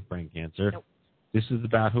old man with brain cancer. Nope. This is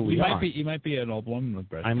about who we You are. might be an old woman with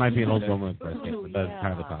breast. I might be an old cancer. woman with breast cancer. That's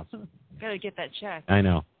entirely possible. Gotta get that checked. I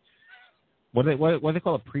know. What do they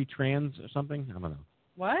call it? Pre-trans or something? I don't know.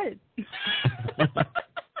 What?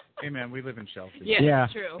 Hey, man, we live in Chelsea. Yeah,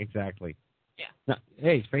 true. Exactly. Yeah. Now,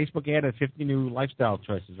 hey, Facebook added 50 new lifestyle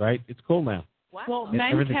choices, right? It's cool now. Wow. Well,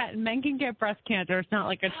 men can get breast cancer. It's not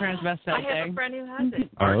like a transvestite I have thing. a friend who has it.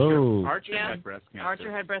 Archer Yeah. had breast cancer. Archer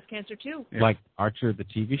had breast cancer too. Yeah. Like Archer, the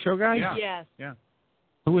TV show guy? Yeah. Yes. Yeah.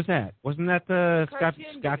 Who was that? Wasn't that the Scott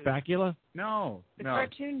cartoon Bakula? No. The no.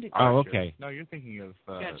 cartoon dude. Oh, Archer. okay. No, you're thinking of. You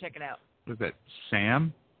gotta check it out. Was that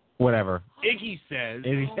Sam? Whatever. Iggy says.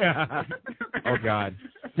 Oh, God.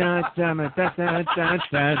 All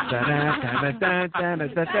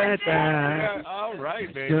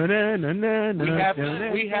right, baby.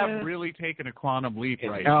 We have really taken a quantum leap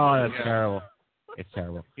right now. Oh, that's terrible. It's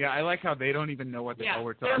terrible. Yeah, I like how they don't even know what the hell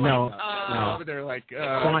we're talking No, about. no. They're like, People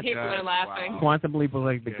are laughing. wow. Quantum Leap was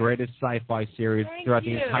like the greatest sci-fi series throughout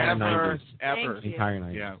the entire 90s. Ever. The entire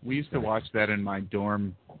 90s. Yeah, we used to watch that in my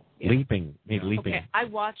dorm. Leaping. Okay, I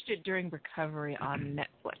watched it during recovery on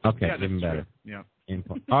Netflix. Okay, Yeah, even that's better. true. Yeah.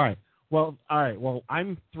 Input. All right. Well,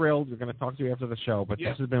 I'm thrilled. We're going to talk to you after the show, but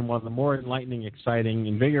this has been one of the more enlightening, exciting,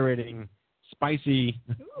 invigorating, spicy,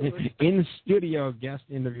 in-studio guest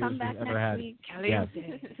interviews we've ever had. Yes.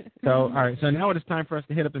 So, all right. So now it is time for us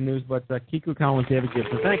to hit up the news, but Kiku Collins, David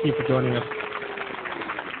Gibson, thank you for joining us.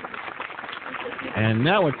 And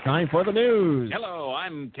now it's time for the news. Hello,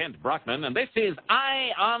 I'm Kent Brockman, and this is Eye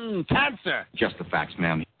on Cancer. Just the facts,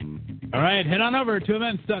 ma'am. All right, head on over to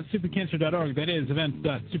events.stupidcancer.org. That is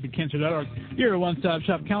events.stupidcancer.org. Your one-stop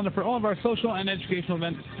shop calendar for all of our social and educational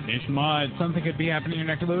events nationwide. Something could be happening in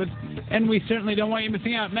your neck of the woods, and we certainly don't want you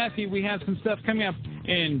missing out. Matthew, we have some stuff coming up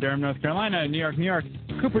in Durham, North Carolina, New York,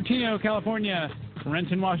 Cupertino, California,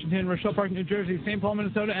 Renton, Washington, Rochelle Park, New Jersey, St. Paul,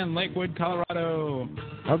 Minnesota, and Lakewood, Colorado.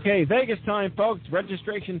 Okay, Vegas time, folks.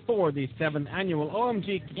 Registration for the 7th Annual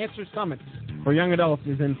OMG Cancer Summit for young adults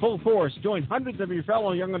is in full force. Join hundreds of your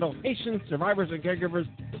fellow young adult patients, survivors, and caregivers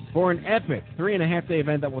for an epic 3.5-day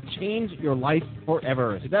event that will change your life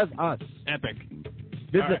forever. It does us. Epic.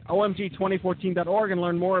 Visit omg2014.org and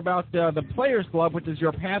learn more about the Players Club, which is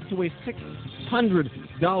your path to a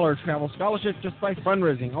 $600 travel scholarship just by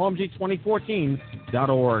fundraising.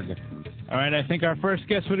 omg2014.org. All right, I think our first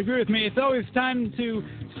guest would agree with me. It's always time to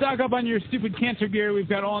stock up on your stupid cancer gear. We've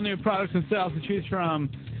got all new products and styles to choose from.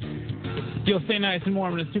 You'll stay nice and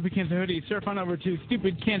warm in a Stupid Cancer hoodie. Surf on over to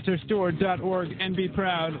stupidcancerstore.org and be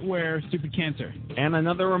proud. Wear Stupid Cancer. And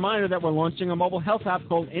another reminder that we're launching a mobile health app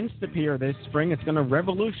called Instapeer this spring. It's going to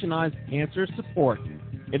revolutionize cancer support.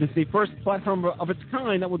 It is the first platform of its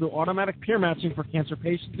kind that will do automatic peer matching for cancer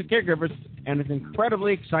patients and caregivers, and it's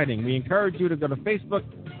incredibly exciting. We encourage you to go to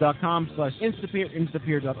facebook.com/Instapeer,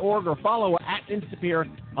 instapeer.org, or follow @Instapeer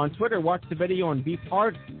on Twitter. Watch the video and be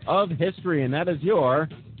part of history, and that is your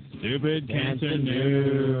Stupid Cancer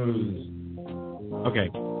News. Okay.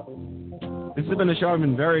 This has been a show I've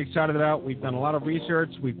been very excited about. We've done a lot of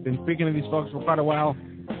research. We've been speaking to these folks for quite a while.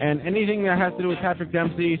 And anything that has to do with Patrick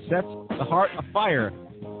Dempsey sets the heart afire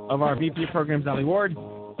of our VP of Programs, Ali Ward.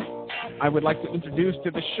 I would like to introduce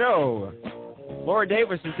to the show Laura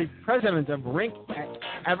Davis is the president of Rink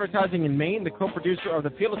Advertising in Maine, the co-producer of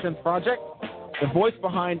the Peloton Project, the voice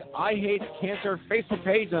behind I Hate Cancer Facebook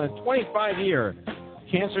page, and a 25-year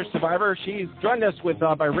cancer survivor. She's joined us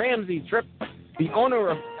by Ramsey Tripp, the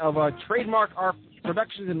owner of Trademark Art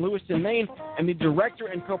Productions in Lewiston, Maine, and the director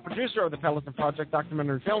and co-producer of the Peloton Project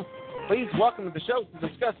documentary film. Please welcome to the show to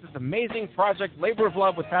discuss this amazing project, Labor of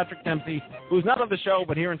Love, with Patrick Dempsey, who's not on the show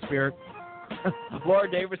but here in spirit.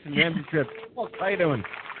 Laura Davis and Ramsey Tripp. How you doing?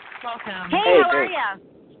 Welcome. Hey, how are you?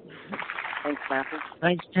 Thanks, Matthew.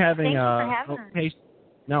 Thanks for having us.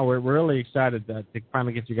 No, we're really excited to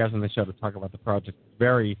finally get you guys on the show to talk about the project. It's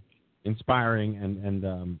very inspiring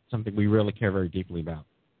and something we really care very deeply about.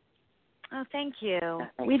 Oh, thank you.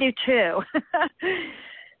 We do too.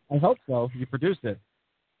 I hope so. You produced it.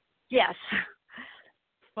 Yes.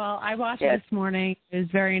 Well, I watched it this morning. It was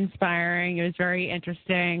very inspiring. It was very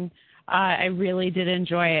interesting. I really did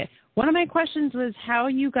enjoy it. One of my questions was how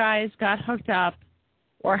you guys got hooked up,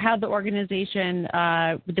 or how the organization,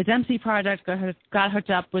 with the Dempsey Project, got hooked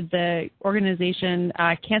up with the organization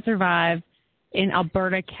Cancer Vive in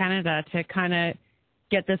Alberta, Canada, to kind of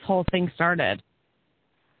get this whole thing started.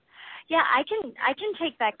 Yeah, I can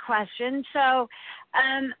take that question. So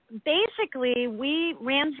basically,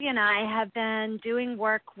 Ramsey and I have been doing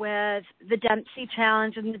work with the Dempsey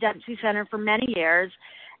Challenge and the Dempsey Center for many years,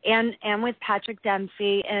 and with Patrick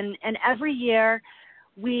Dempsey. And every year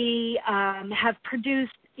we have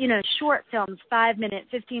produced, short films, 5-minute,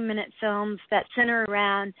 15-minute films that center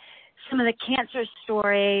around some of the cancer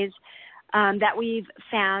stories that we've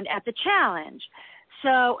found at the challenge.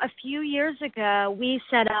 So a few years ago, we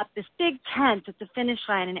set up this big tent at the finish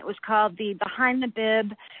line, and it was called the Behind the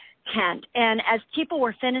Bib tent. And as people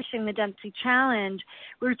were finishing the Dempsey Challenge,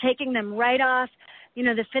 we were taking them right off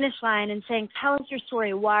the finish line and saying, tell us your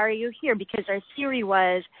story. Why are you here? Because our theory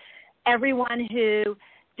was everyone who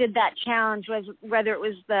did that challenge, was whether it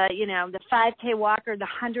was the 5K walk or the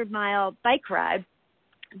 100-mile bike ride,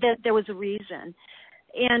 that there was a reason.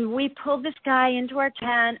 And we pulled this guy into our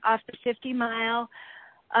tent off the 50-mile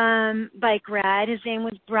bike ride. His name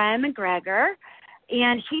was Brian McGregor,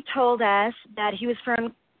 and he told us that he was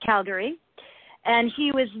from Calgary, and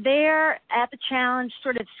he was there at the challenge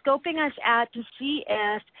sort of scoping us out to see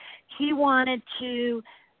if he wanted to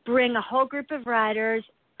bring a whole group of riders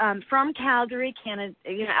from Calgary, Canada,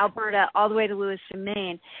 Alberta, all the way to Lewiston,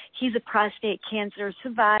 Maine. He's a prostate cancer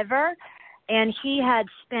survivor, and he had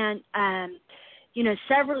spent,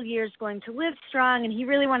 several years going to Live Strong, and he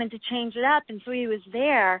really wanted to change it up, and so he was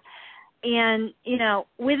there. And,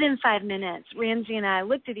 within 5 minutes, Ramsey and I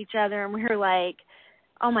looked at each other, and we were like,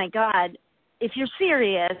 oh, my God, if you're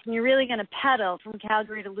serious and you're really going to pedal from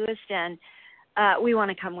Calgary to Lewiston, we want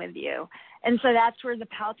to come with you. And so that's where the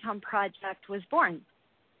Peloton Project was born.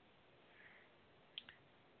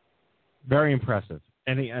 Very impressive,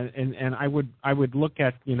 and I would look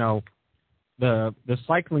at the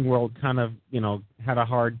cycling world kind of had a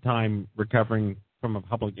hard time recovering from a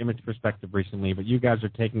public image perspective recently, but you guys are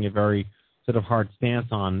taking a very sort of hard stance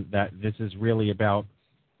on that. This is really about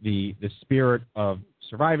the spirit of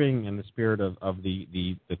surviving and the spirit of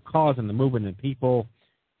the cause and the movement and people,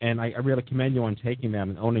 and I really commend you on taking that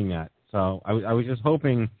and owning that. So I was just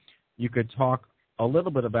hoping you could talk a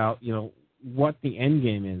little bit about what the end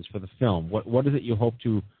game is for the film. What is it you hope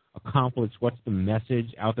to accomplish? What's the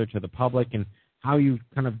message out there to the public, and how you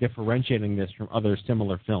kind of differentiating this from other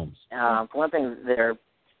similar films? For one thing, there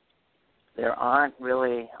aren't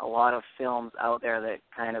really a lot of films out there that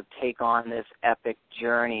kind of take on this epic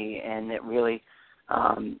journey, and it really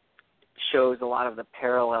shows a lot of the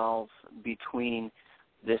parallels between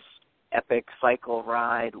this epic cycle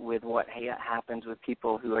ride with what happens with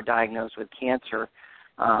people who are diagnosed with cancer.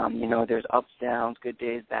 There's ups, downs, good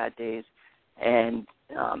days, bad days, and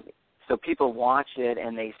so people watch it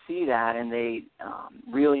and they see that and they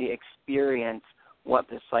really experience what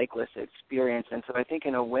the cyclists experience. And so I think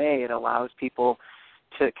in a way it allows people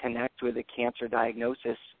to connect with a cancer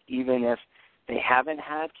diagnosis, even if they haven't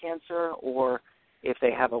had cancer, or if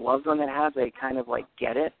they have a loved one that has, they kind of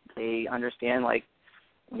get it. They understand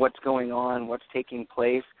what's going on, what's taking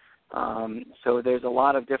place. So there's a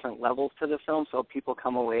lot of different levels to the film, so people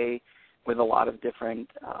come away with a lot of different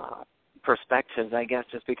perspectives, I guess,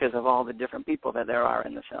 just because of all the different people that there are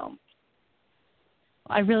in the film.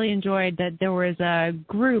 I really enjoyed that there was a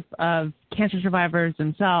group of cancer survivors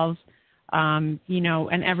themselves, and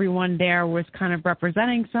everyone there was kind of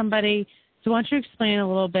representing somebody. So why don't you explain a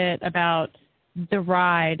little bit about the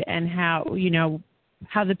ride and how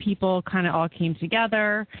the people kind of all came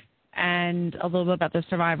together, and a little bit about the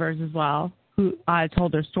survivors as well, who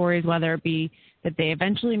told their stories, whether it be that they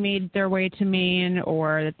eventually made their way to Maine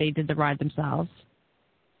or that they did the ride themselves.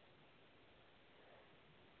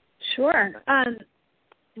 Sure.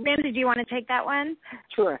 Ramsey, do you want to take that one?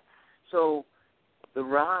 Sure. So the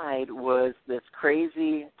ride was this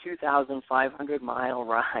crazy 2,500-mile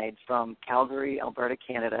ride from Calgary, Alberta,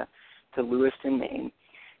 Canada, to Lewiston, Maine.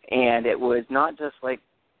 And it was not just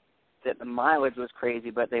that the mileage was crazy,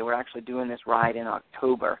 but they were actually doing this ride in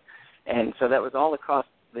October. And so that was all across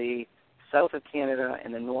the south of Canada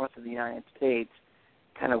and the north of the United States,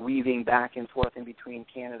 kind of weaving back and forth in between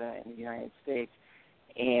Canada and the United States.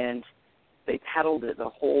 And they pedaled it the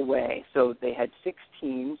whole way. So they had 6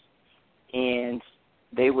 teams, and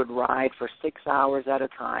they would ride for 6 hours at a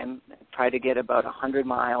time, try to get about 100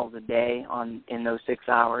 miles a day in those 6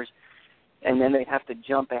 hours. And then they'd have to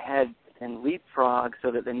jump ahead and leapfrog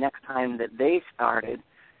so that the next time that they started,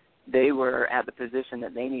 they were at the position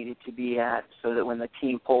that they needed to be at, so that when the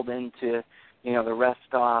team pulled into, the rest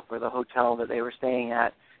stop or the hotel that they were staying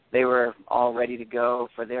at, they were all ready to go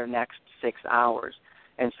for their next 6 hours.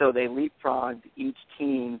 And so they leapfrogged each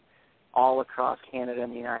team all across Canada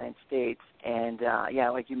and the United States. And,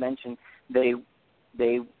 like you mentioned, they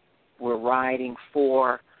were riding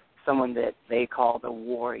for someone that they called a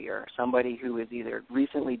warrior, somebody who was either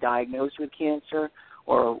recently diagnosed with cancer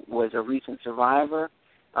or was a recent survivor.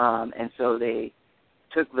 And so they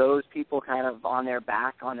took those people kind of on their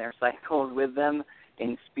back, on their cycles with them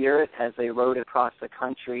in spirit as they rode across the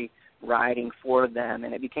country riding for them.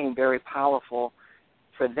 And it became very powerful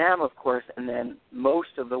for them, of course, and then most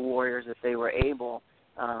of the warriors, if they were able,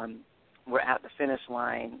 were at the finish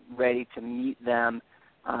line ready to meet them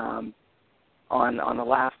on the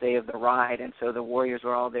last day of the ride, and so the warriors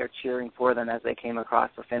were all there cheering for them as they came across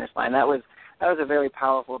the finish line. That was a very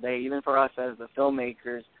powerful day, even for us as the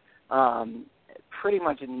filmmakers, pretty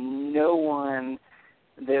much no one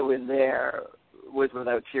that was there was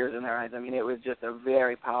without tears in their eyes. I mean, it was just a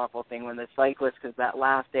very powerful thing when the cyclists, because that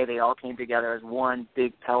last day they all came together as one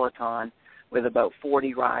big peloton with about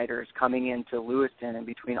 40 riders coming into Lewiston, and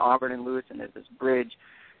between Auburn and Lewiston there's this bridge,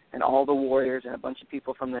 and all the warriors and a bunch of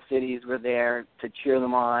people from the cities were there to cheer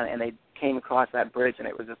them on, and they came across that bridge, and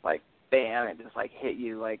it was just like, bam, it just like hit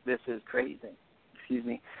you like, this is crazy. Excuse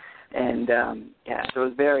me. And, yeah, so it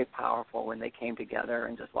was very powerful when they came together,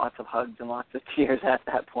 and just lots of hugs and lots of tears at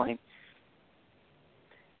that point.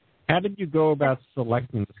 How did you go about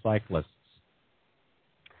selecting the cyclists?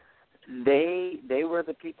 They were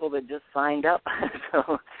the people that just signed up.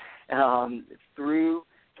 So through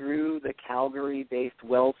the Calgary-based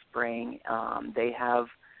Wellspring, they have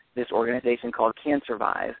this organization called Can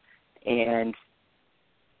Survive, and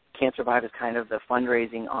Can Survive is kind of the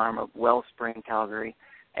fundraising arm of Wellspring Calgary,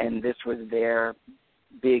 and this was their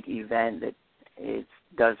big event that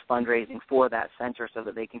does fundraising for that center so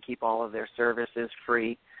that they can keep all of their services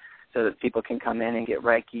free, so that people can come in and get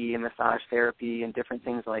Reiki and massage therapy and different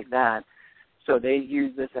things like that. So they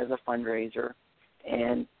use this as a fundraiser,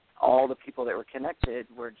 and all the people that were connected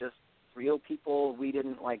were just real people. We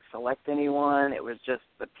didn't, select anyone. It was just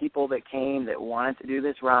the people that came that wanted to do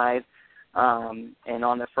this ride. And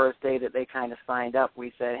on the first day that they kind of signed up,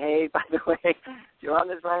 we said, hey, by the way, if you're on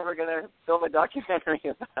this ride, we're going to film a documentary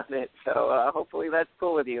about it. So hopefully that's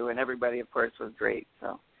cool with you. And everybody, of course, was great.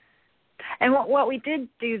 So. And what we did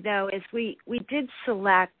do, though, is we did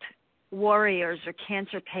select warriors or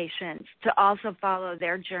cancer patients to also follow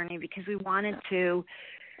their journey, because we wanted to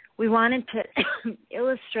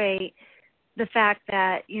illustrate the fact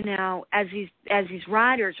that, as these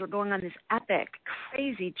riders were going on this epic,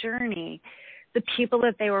 crazy journey, the people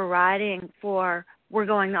that they were riding for were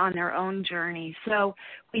going on their own journey. So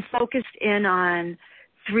we focused in on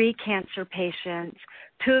 3 cancer patients.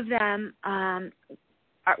 2 of them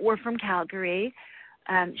were from Calgary,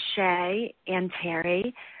 Shay and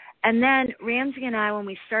Terry. And then Ramsey and I, when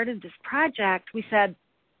we started this project, we said,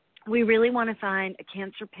 we really want to find a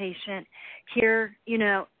cancer patient here,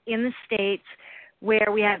 in the States,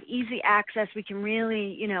 where we have easy access. We can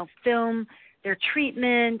really, film their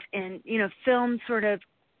treatment and, film sort of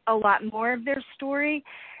a lot more of their story.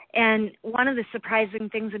 And one of the surprising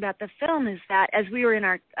things about the film is that as we were in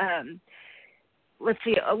our,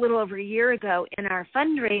 a little over a year ago, in our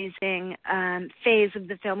fundraising phase of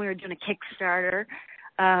the film, we were doing a Kickstarter.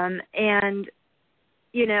 And,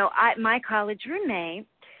 my college roommate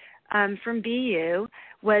from BU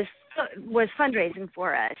was fundraising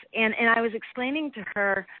for us. And I was explaining to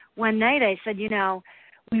her one night, I said,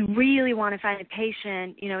 we really want to find a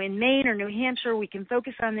patient, in Maine or New Hampshire, we can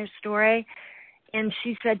focus on their story. And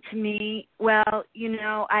she said to me, well,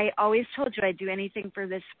 I always told you I'd do anything for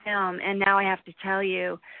this film, and now I have to tell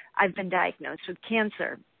you I've been diagnosed with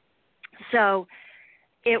cancer. So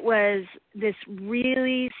it was this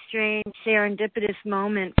really strange, serendipitous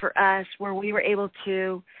moment for us where we were able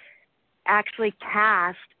to actually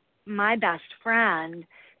cast my best friend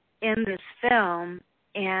in this film.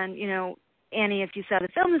 And, Annie, if you saw the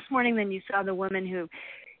film this morning, then you saw the woman who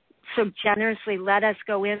so generously let us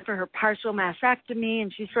go in for her partial mastectomy,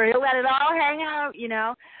 and she sort of let it all hang out,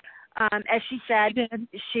 as she said,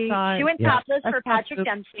 she went topless for Patrick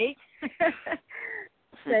Dempsey.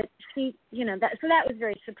 But she, that was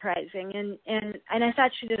very surprising, and I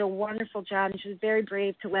thought she did a wonderful job, and she was very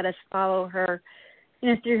brave to let us follow her,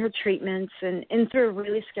 through her treatments and through a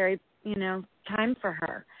really scary, time for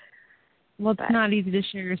her. Well, it's not easy to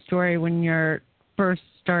share your story when you're first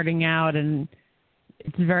starting out, and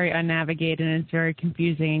it's very unnavigated, and it's very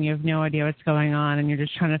confusing, and you have no idea what's going on, and you're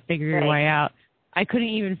just trying to figure your way out. I couldn't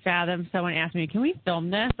even fathom someone asked me, "Can we film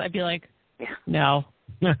this?" I'd be like, "No."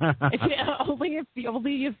 only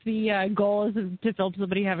if the goal is to film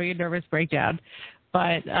somebody having a nervous breakdown.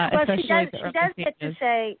 But especially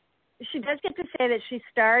she does get to say that she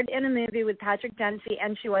starred in a movie with Patrick Dempsey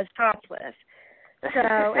and she was topless.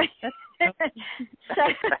 So,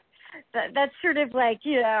 that's sort of like,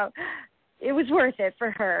 it was worth it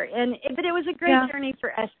for her. But it was a great journey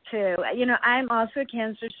for us too. I'm also a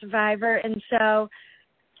cancer survivor, and so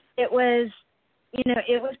it was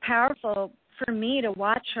powerful for me to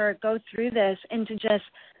watch her go through this and to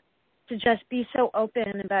just be so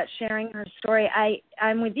open about sharing her story.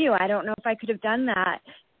 I'm with you. I don't know if I could have done that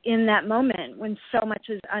in that moment when so much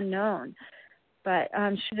is unknown. But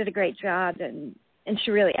she did a great job, and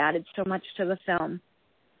she really added so much to the film.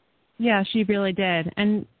 Yeah, she really did.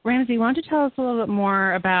 And Ramsey, why don't you tell us a little bit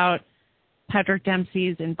more about Patrick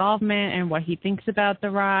Dempsey's involvement and what he thinks about the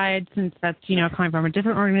ride, since that's, coming from a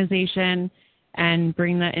different organization, and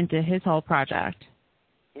bring that into his whole project?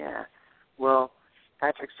 Yeah. Well,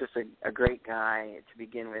 Patrick's just a great guy to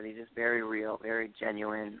begin with. He's just very real, very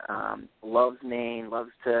genuine, loves Maine,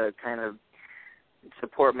 loves to kind of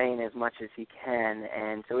support Maine as much as he can.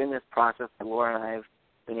 And so in this process, Laura and I have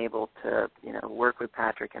been able to, work with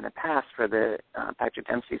Patrick in the past for the Patrick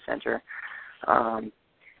Dempsey Center.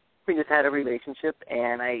 We just had a relationship,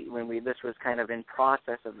 and this was kind of in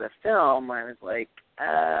process of the film, I was like,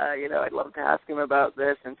 I'd love to ask him about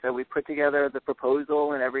this. And so we put together the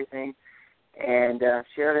proposal and everything and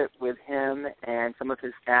shared it with him and some of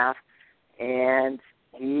his staff, and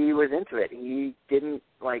he was into it. He didn't,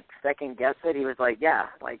 second guess it. He was like, yeah,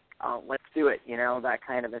 let's do it, that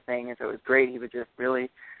kind of a thing. And so it was great. He was just really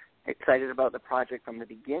excited about the project from the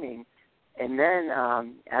beginning. And then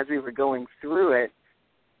as we were going through it,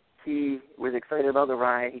 he was excited about the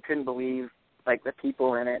ride. He couldn't believe, the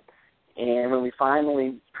people in it. And when we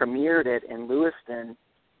finally premiered it in Lewiston,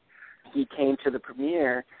 he came to the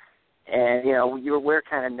premiere, and, we're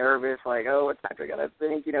kind of nervous, what's Patrick going to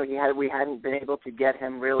think? We hadn't been able to get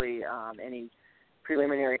him really any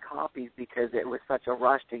preliminary copies because it was such a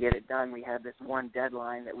rush to get it done. We had this one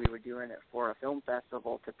deadline that we were doing it for a film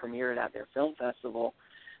festival to premiere it at their film festival.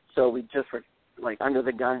 So we just were, under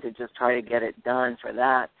the gun to just try to get it done for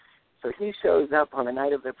that. So he shows up on the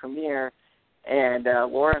night of the premiere, and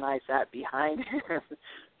Laura and I sat behind him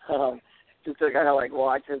just to kind of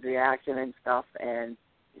watch his reaction and stuff. And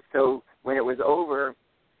so when it was over,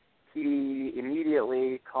 he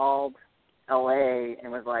immediately called L.A.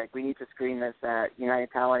 and was like, we need to screen this at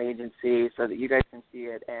United Talent Agency so that you guys can see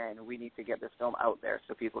it, and we need to get this film out there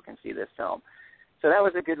so people can see this film. So that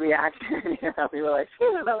was a good reaction. We were like,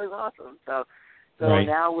 that was awesome. So right.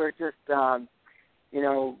 Now we're just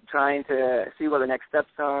trying to see what the next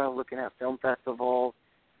steps are, looking at film festivals,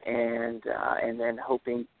 and then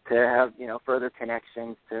hoping to have, further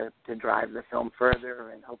connections to drive the film further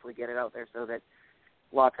and hopefully get it out there so that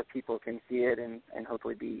lots of people can see it and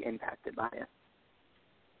hopefully be impacted by it.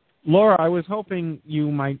 Laura, I was hoping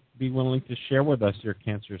you might be willing to share with us your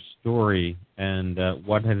cancer story and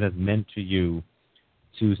what it has meant to you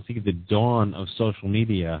to see the dawn of social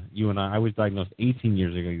media. You and I was diagnosed 18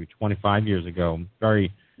 years ago. You were 25 years ago.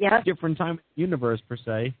 Very different time in the universe, per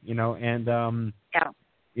se, and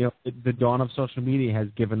the dawn of social media has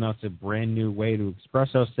given us a brand new way to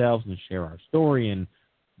express ourselves and share our story and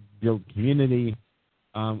build community.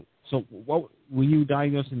 So what were you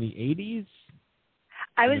diagnosed in the 80s?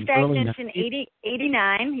 I was diagnosed in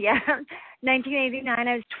 89, 1989.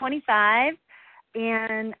 I was 25.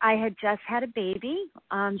 And I had just had a baby.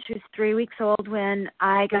 She was 3 weeks old when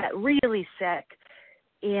I got really sick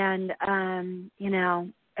and,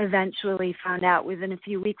 eventually found out within a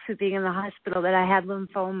few weeks of being in the hospital that I had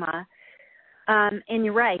lymphoma. And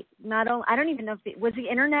you're right. I don't even know if was the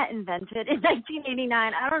Internet invented in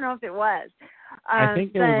 1989. I don't know if it was. I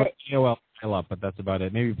think there was AOL, but that's about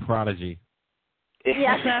it. Maybe Prodigy.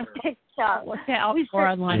 Yeah. What's the Al Gore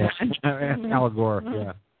online? Al Gore,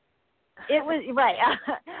 yeah. It was right.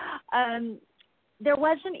 There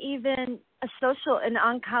wasn't even an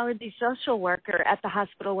oncology social worker at the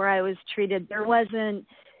hospital where I was treated. There wasn't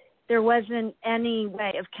any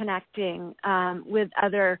way of connecting with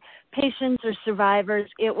other patients or survivors.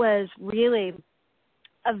 It was really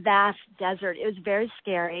a vast desert. It was very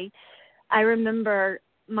scary. I remember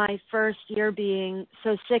my first year being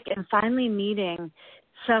so sick and finally meeting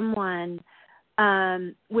someone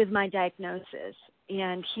with my diagnosis.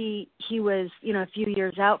 And he was, a few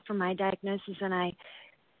years out from my diagnosis, and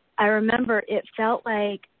I remember it felt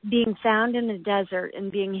like being found in a desert and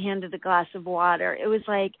being handed a glass of water. It was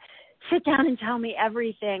like, sit down and tell me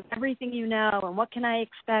everything you know, and what can I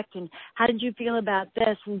expect, and how did you feel about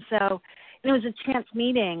this? And so it was a chance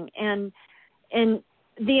meeting, and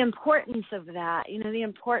the importance of that, the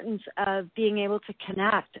importance of being able to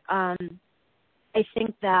connect. I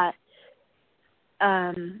think that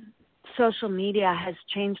social media has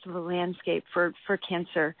changed the landscape for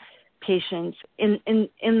cancer patients in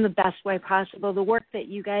the best way possible. The work that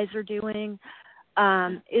you guys are doing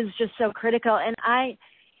is just so critical. And I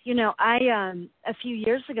a few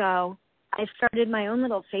years ago, I started my own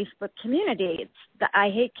little Facebook community. It's the I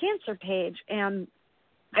Hate Cancer page, and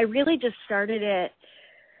I really just started it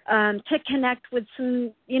to connect with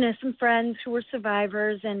some friends who were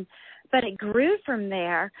survivors, but it grew from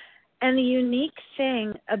there. And the unique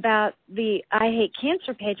thing about the I Hate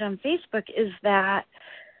Cancer page on Facebook is that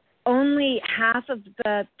only half of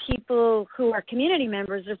the people who are community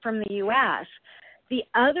members are from the U.S. The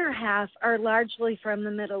other half are largely from the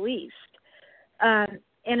Middle East, and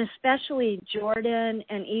especially Jordan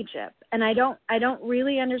and Egypt. And I don't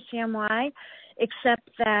really understand why. except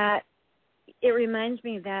that it reminds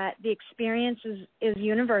me that the experience is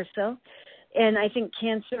universal, and I think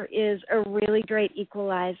cancer is a really great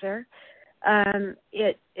equalizer.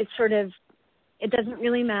 It doesn't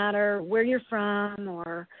really matter where you're from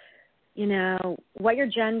or, you know, what your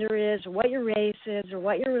gender is or what your race is or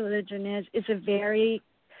what your religion is. It's a very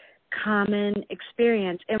common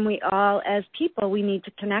experience, and we all, as people, we need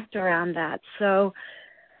to connect around that. So,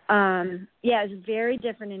 it's very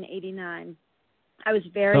different in '89. I was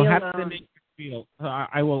very alone. How does it make you feel?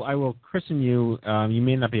 I will christen you. You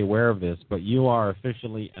may not be aware of this, but you are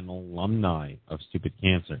officially an alumni of Stupid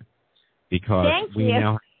Cancer, because we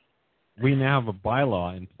now have a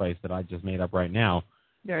bylaw in place that I just made up right now.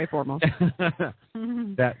 Very formal.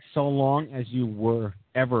 That so long as you were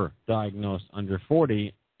ever diagnosed under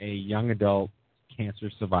 40, a young adult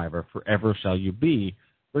cancer survivor forever shall you be,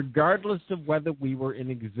 regardless of whether we were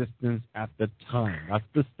in existence at the time.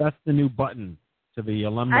 That's the new button to the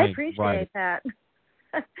alumni. I appreciate that.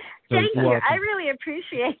 Thank you. I really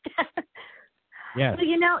appreciate that. Yes. Well,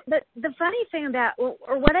 you know, the funny thing about,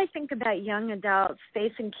 or what I think about young adults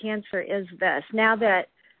facing cancer is this. Now that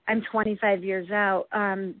I'm 25 years out,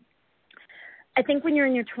 I think when you're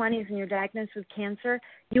in your 20s and you're diagnosed with cancer,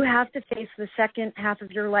 you have to face the second half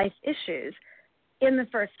of your life issues in the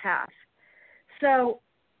first half. So,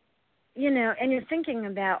 you know, and you're thinking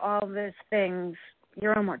about all those things,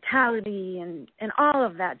 your own mortality and all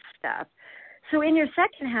of that stuff. So in your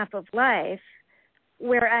second half of life,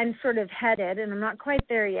 where I'm sort of headed, and I'm not quite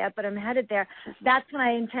there yet, but I'm headed there, that's when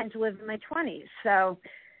I intend to live in my 20s. So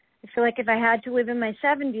I feel like if I had to live in my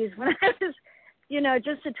 70s when I was, you know,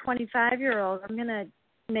 just a 25-year-old, I'm going to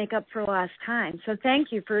make up for lost time. So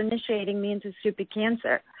thank you for initiating me into Stupid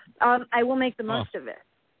Cancer. I will make the most of it.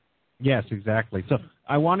 Yes, exactly. So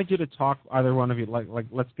I wanted you to talk, either one of you, like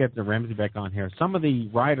let's get the Ramsey back on here. Some of the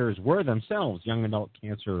writers were themselves young adult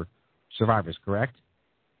cancer survivors, correct?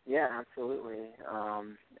 Yeah, absolutely.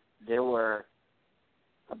 There were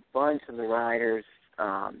a bunch of the writers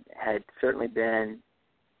had certainly been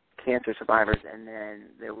cancer survivors, and then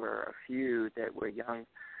there were a few that were young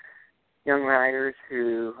writers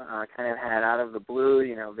who kind of had out of the blue,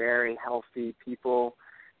 you know, very healthy people,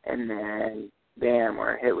 and then bam,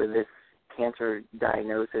 were hit with this cancer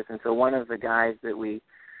diagnosis. And so one of the guys that we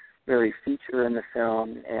really feature in the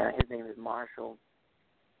film, his name is Marshall,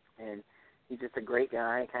 and he's just a great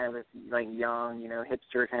guy, kind of this like young, you know,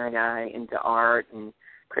 hipster kind of guy into art and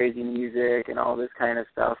crazy music and all this kind of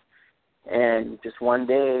stuff. And just one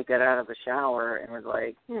day got out of the shower and was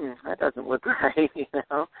like, that doesn't look right, you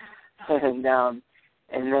know.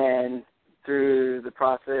 And then through the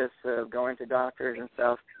process of going to doctors and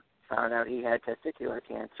stuff, found out he had testicular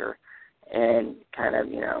cancer, and kind of,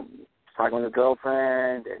 you know, talking with his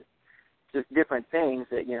girlfriend and just different things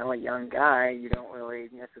that, you know, a young guy, you don't really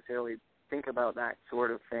necessarily think about that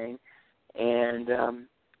sort of thing. And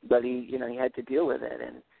but he, you know, he had to deal with it,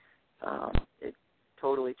 and it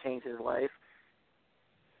totally changed his life.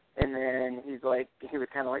 And then he was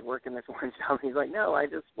kind of like working this one job. He's like, no, I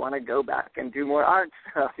just want to go back and do more art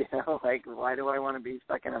stuff, you know, like, why do I want to be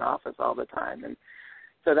stuck in an office all the time? And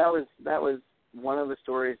so that was one of the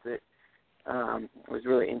stories that was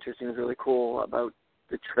really interesting, was really cool about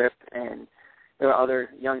the trip. And there were other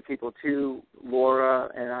young people too. Laura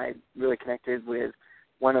and I really connected with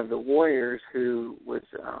one of the warriors who was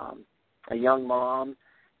a young mom,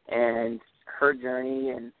 and her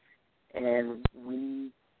journey, and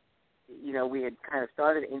we, you know, we had kind of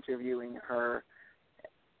started interviewing her,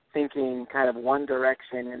 thinking kind of one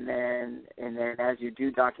direction, and then as you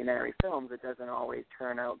do documentary films, it doesn't always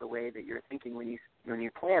turn out the way that you're thinking when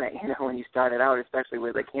you plan it. You know, when you start it out, especially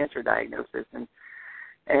with a cancer diagnosis,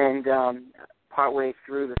 and partway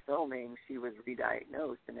through the filming, she was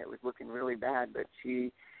re-diagnosed, and it was looking really bad. But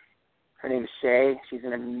her name is Shay. She's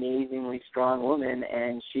an amazingly strong woman,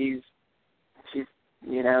 and she's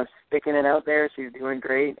you know, sticking it out there. She's doing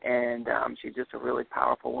great, and she's just a really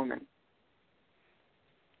powerful woman.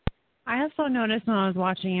 I also noticed when I was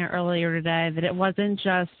watching it earlier today that it wasn't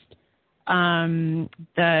just I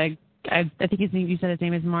think you said his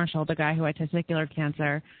name is Marshall, the guy who had testicular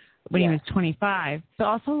cancer when he was 25. So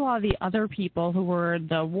also a lot of the other people who were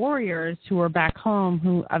the warriors who were back home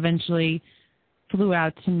who eventually flew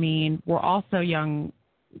out to Maine were also young,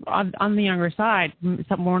 on the younger side.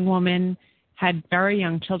 One woman had very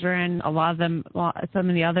young children. A lot of them, some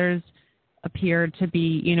of the others appeared to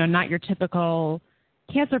be, you know, not your typical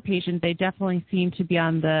cancer patient. They definitely seemed to be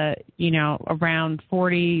on the, you know, around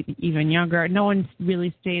 40, even younger. No one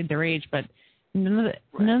really stated their age, but none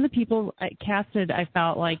of the people casted, I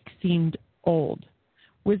felt like, seemed old.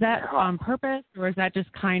 Was that on purpose, or is that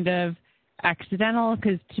just kind of accidental?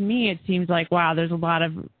 Because to me it seems like, wow, there's a lot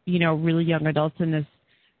of, really young adults in this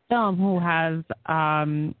film who have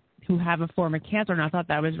a form of cancer, and I thought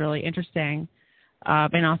that was really interesting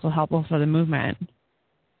and also helpful for the movement.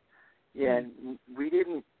 Yeah, we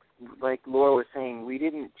didn't, like Laura was saying, we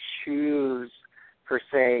didn't choose per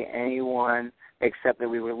se anyone, except that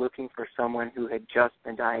we were looking for someone who had just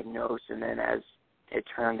been diagnosed, and then as it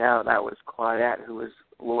turned out, that was Claudette, who was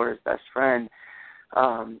Laura's best friend.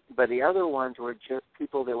 But the other ones were just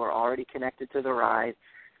people that were already connected to the ride.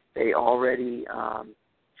 They already,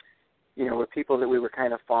 were people that we were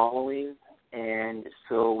kind of following, and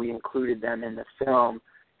so we included them in the film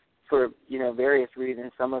for, various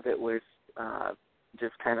reasons. Some of it was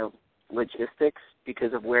just kind of logistics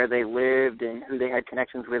because of where they lived and who they had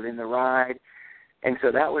connections with in the ride. And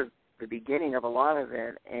so that was the beginning of a lot of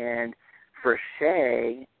it. And for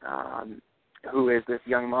Shay, who is this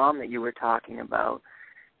young mom that you were talking about,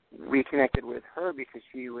 we connected with her because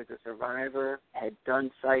she was a survivor, had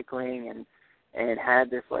done cycling, and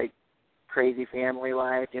had this, like, crazy family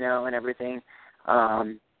life, and everything.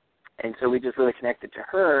 And so we just really connected to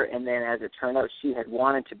her. And then as it turned out, she had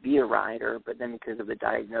wanted to be a rider, but then because of the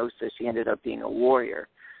diagnosis, she ended up being a warrior.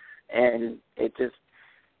 And it just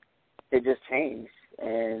changed.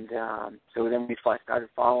 And so then we started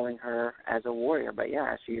following her as a warrior. But,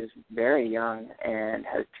 yeah, she is very young and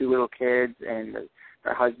has 2 little kids, and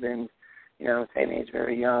her husband, same age,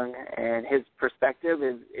 very young. And his perspective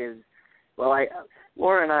is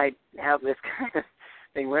Laura and I have this kind of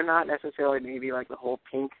thing. We're not necessarily maybe like the whole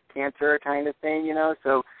pink cancer kind of thing,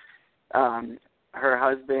 So her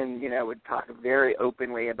husband, would talk very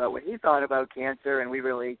openly about what he thought about cancer, and we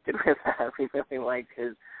really did with that. We really liked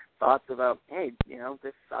his thoughts about, hey,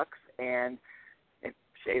 this sucks, and if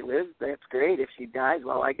Shay lives, that's great. If she dies,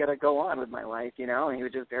 well, I got to go on with my life, And he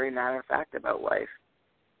was just very matter-of-fact about life.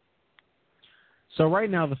 So right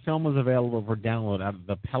now the film is available for download at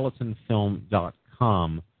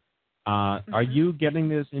thepelotonfilm.com. Are you getting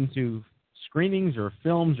this into screenings or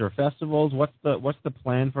films or festivals? What's the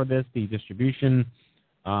plan for this? The distribution?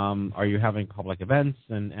 Are you having public events?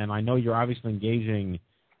 And I know you're obviously engaging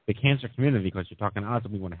the cancer community because you're talking to us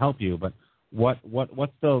and we want to help you. But what's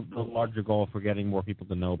the larger goal for getting more people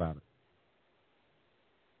to know about it?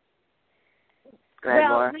 Go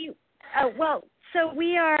ahead, Laura. So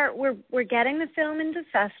we're getting the film into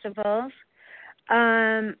festivals.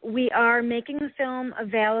 We are making the film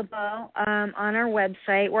available on our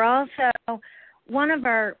website. We're also, one of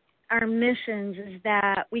our missions is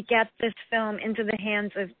that we get this film into the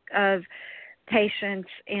hands of patients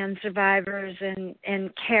and survivors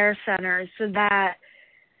and care centers so that,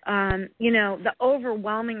 the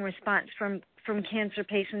overwhelming response from cancer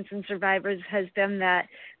patients and survivors has been that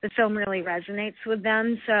the film really resonates with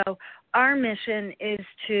them. So our mission is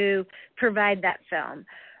to provide that film.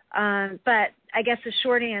 But I guess the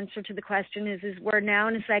short answer to the question is we're now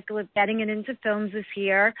in a cycle of getting it into films this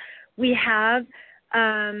year. We have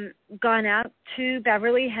gone out to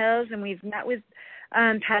Beverly Hills, and we've met with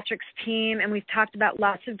Patrick's team, and we've talked about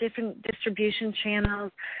lots of different distribution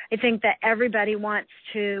channels. I think that everybody wants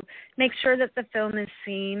to make sure that the film is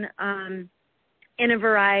seen in a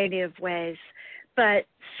variety of ways. But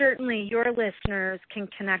certainly your listeners can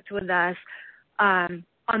connect with us on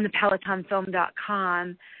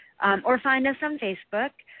thepelotonfilm.com or find us on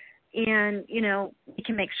Facebook. And, we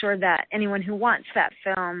can make sure that anyone who wants that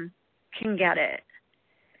film can get it.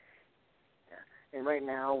 And right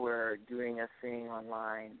now we're doing a thing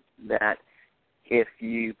online that if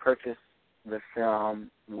you purchase the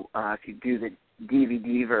film, if you do the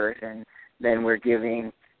DVD version, then we're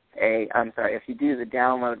giving if you do the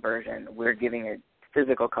download version, we're giving a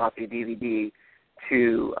physical copy of DVD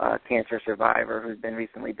to a cancer survivor who's been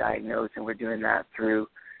recently diagnosed, and we're doing that through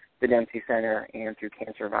the Dempsey Center and through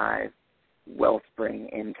Cancer Survive Wellspring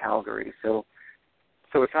in Calgary. So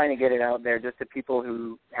we're trying to get it out there just to people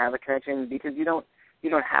who have a connection, because you don't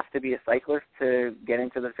have to be a cyclist to get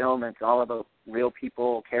into the film. It's all about real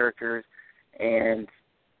people, characters, and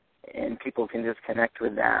people can just connect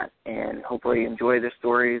with that and hopefully enjoy the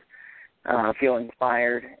stories, feel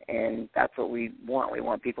inspired, and that's what we want. We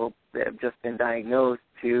want people that have just been diagnosed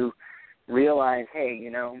to realize, hey,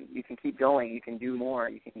 you can keep going, you can do more,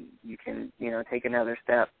 you can take another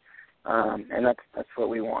step, and that's what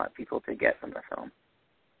we want people to get from the film.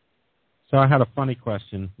 So I had a funny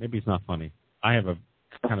question. Maybe it's not funny. I have a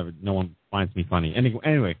kind of no one finds me funny.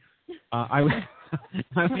 Anyway, I was.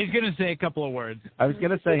 He's going to say a couple of words. I was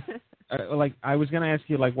going to say, I was going to ask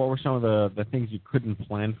you, what were some of the things you couldn't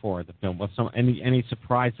plan for at the film? Was any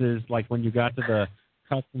surprises? Like when you got to the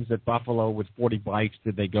customs at Buffalo with 40 bikes,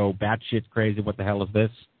 did they go batshit crazy? What the hell is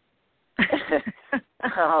this?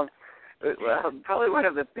 Well, probably one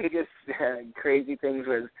of the biggest crazy things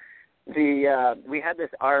was we had this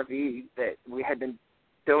RV that we had been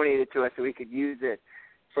donated to us so we could use it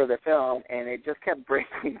for the film, and it just kept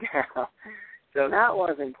breaking down. So that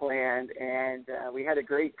wasn't planned, and we had a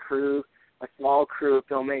great crew, a small crew of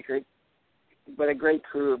filmmakers, but a great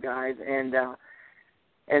crew of guys, and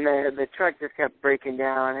the truck just kept breaking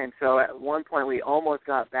down, and so at one point we almost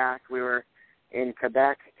got back. We were in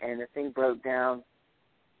Quebec, and the thing broke down.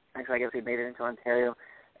 Actually, I guess we made it into Ontario,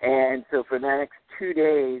 and so for the next 2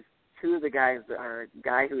 days, two of the guys, our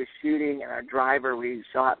guy who was shooting and our driver, we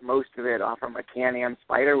shot most of it off of a Can-Am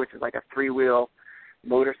Spyder, which is like a three-wheel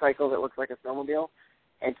motorcycle that looks like a snowmobile.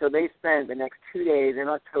 And so they spent the next 2 days in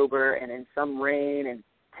October and in some rain and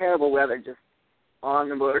terrible weather just on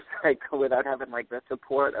the motorcycle without having like the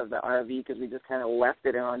support of the RV, because we just kind of left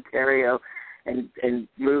it in Ontario and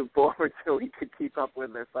moved forward so we could keep up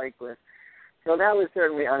with the cyclists. So that was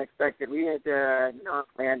certainly unexpected. We had not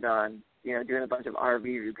planned on, doing a bunch of RV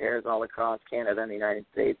repairs all across Canada and the United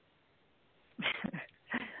States.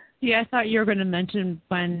 Yeah, I thought you were going to mention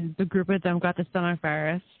when the group of them got the stomach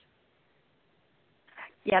virus.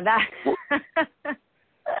 Yeah, that's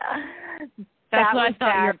what I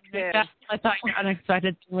thought. I thought your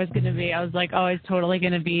unexpected thing was going to be. I was like, oh, it's totally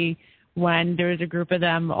going to be when there was a group of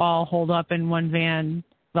them all holed up in one van,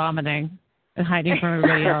 vomiting and hiding from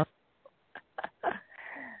everybody else.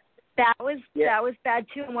 That was bad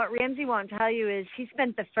too. And what Ramsey won't tell you is he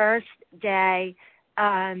spent the first day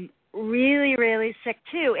really, really sick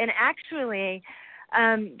too. And actually,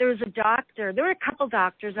 there was a doctor. There were a couple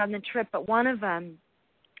doctors on the trip, but one of them,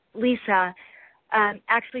 Lisa,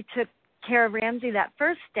 actually took care of Ramsey that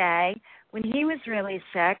first day when he was really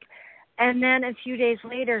sick. And then a few days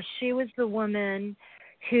later, she was the woman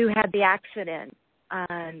who had the accident,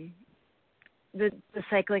 the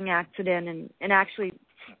cycling accident, and actually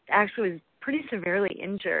was pretty severely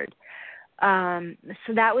injured.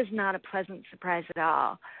 So that was not a pleasant surprise at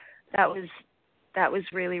all. That was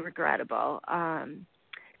really regrettable. And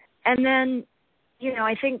then,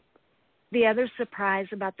 I think the other surprise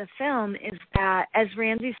about the film is that, as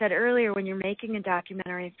Ramsey said earlier, when you're making a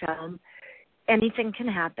documentary film, anything can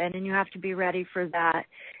happen, and you have to be ready for that.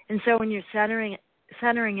 And so when you're centering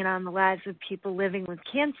it on the lives of people living with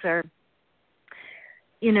cancer,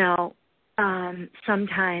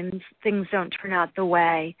 sometimes things don't turn out the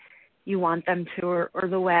way you want them to, or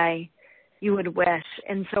the way you would wish.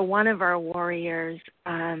 And so one of our warriors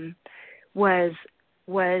was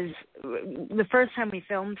the first time we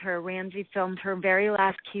filmed her, Ramsey filmed her very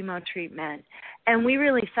last chemo treatment. And we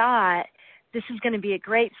really thought, this is going to be a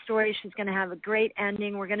great story. She's going to have a great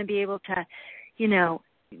ending. We're going to be able to,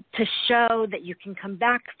 to show that you can come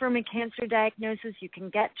back from a cancer diagnosis, you can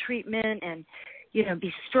get treatment and,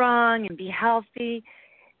 be strong and be healthy.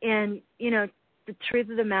 And, the truth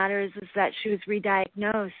of the matter is that she was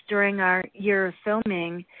re-diagnosed during our year of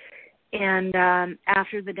filming. And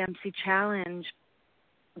after the Dempsey challenge,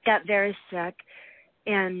 got very sick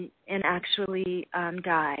and actually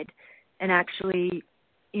died. And actually,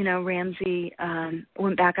 Ramsey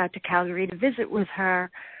went back out to Calgary to visit with her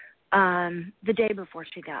the day before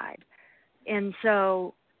she died. And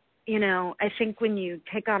so, I think when you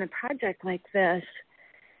take on a project like this,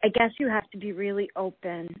 I guess you have to be really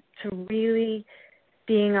open to really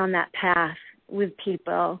being on that path with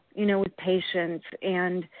people, with patients,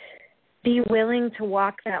 and be willing to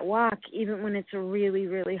walk that walk even when it's a really,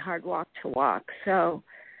 really hard walk to walk. So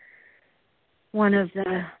one of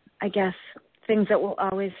the, I guess, things that will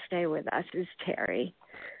always stay with us is Terry.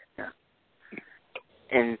 Yeah.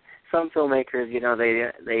 And some filmmakers,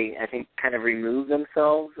 they I think kind of remove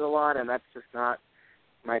themselves a lot, and that's just not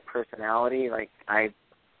my personality. Like, I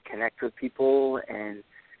connect with people, and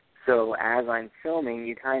so as I'm filming,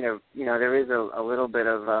 you kind of, there is a little bit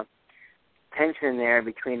of a tension there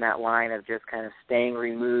between that line of just kind of staying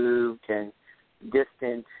removed and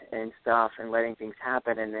distant and stuff and letting things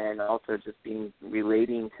happen, and then also just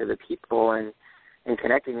relating to the people and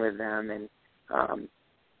connecting with them. And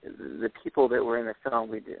the people that were in the film,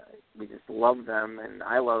 we just loved them, and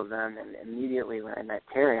I love them. And immediately when I met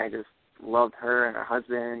Terry, I just loved her and her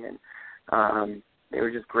husband, and they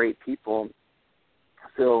were just great people.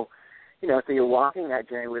 So, so you're walking that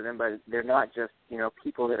journey with them, but they're not just,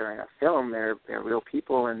 people that are in a film. They're real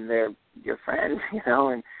people, and they're your friends,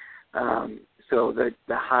 and so the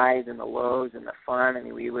highs and the lows and the fun. I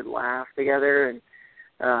mean, we would laugh together,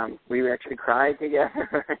 and we would actually cry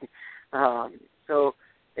together. So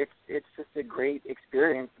it's just a great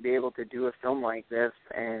experience to be able to do a film like this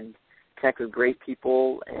and connect with great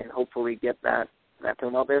people and hopefully get that that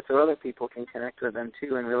film out there so other people can connect with them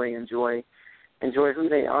too and really enjoy who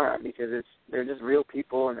they are, because they're just real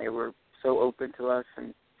people and they were so open to us,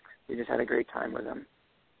 and we just had a great time with them.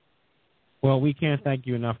 Well, we can't thank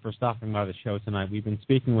you enough for stopping by the show tonight. We've been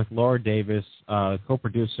speaking with Laura Davis,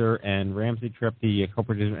 co-producer, and Ramsey Tripp, the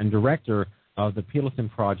co-producer and director of the Peloton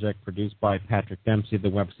Project, produced by Patrick Dempsey. The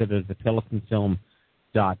website is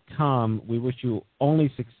thepelotonfilm.com. We wish you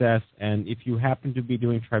only success, and if you happen to be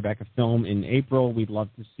doing Tribeca Film in April, we'd love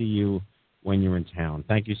to see you when you're in town.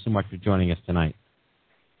 Thank you so much for joining us tonight.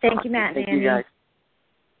 Thank you, Matt. Thank you, guys.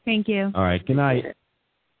 Thank you. All right, good night.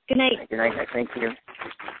 Good night. Good night, guys. Thank you.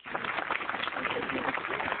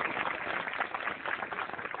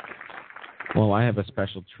 Well, I have a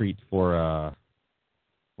special treat for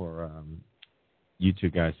you two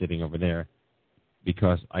guys sitting over there,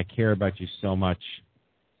 because I care about you so much.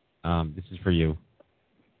 This is for you.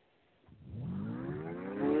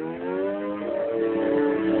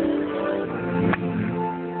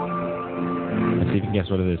 Let's see if you can guess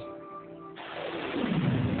what it is.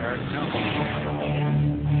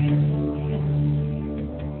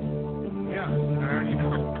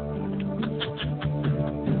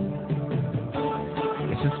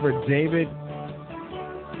 This is for David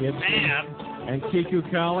Gibson and Kiku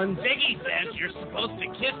Collins. Biggie says you're supposed to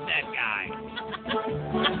kiss that guy.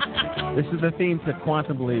 This is the theme to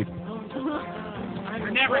Quantum Leap.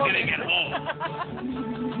 You're never going to get home.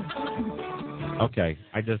 Okay,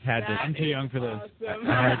 I just had to. I'm too young for this.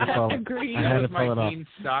 I had to pull, Agreed. I had to That pull was it my off. Dean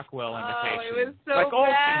Stockwell invitation. Oh, it was so like old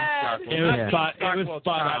bad. Dean Stockwell. It was Yeah.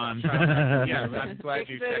 spot on. Yeah, I'm glad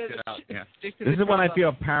you checked it out. Yeah. This is when I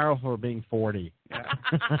feel powerful for being 40. Yeah.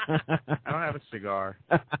 I don't have a cigar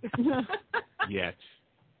yet.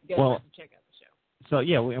 Well, check out the show. So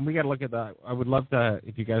yeah, and we got to look at the. I would love to,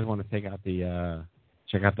 if you guys want to take out the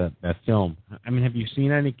check out that film. I mean, have you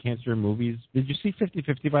seen any cancer movies? Did you see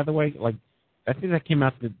 50-50, by the way? Like, I think that came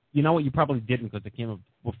out. You know what? You probably didn't, because it came up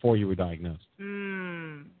before you were diagnosed.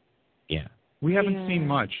 Yeah. We haven't seen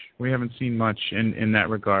much. We haven't seen much in that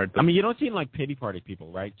regard. But I mean, you don't seem like pity party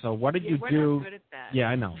people, right? So what did you do? We're not good at that. Yeah,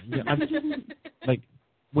 I know. Yeah, like,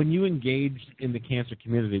 when you engaged in the cancer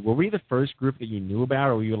community, were we the first group that you knew about,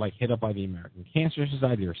 or were you like hit up by the American Cancer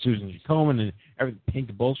Society or Susan G. Komen and everything,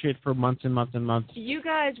 pink bullshit for months and months and months? You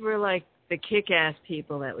guys were like the kick-ass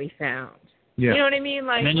people that we found. yeah. You know what I mean?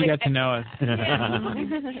 Like, And then you got to know us. yeah, these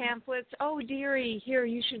pamphlets. Oh, dearie, here,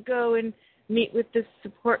 you should go and meet with this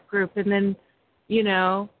support group. And then, you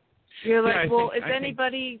know, you're like, is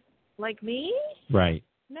anybody like me? Right.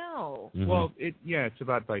 No. Mm-hmm. Well, it's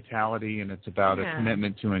about vitality, and it's about a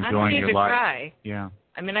commitment to I don't enjoying need your to life. cry. Yeah.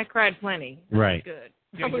 I mean, I cried plenty. That Right. was good.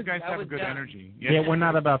 Yeah, you guys have a good done. energy. Yeah, we're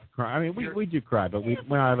not about to cry. I mean, we do cry, but we're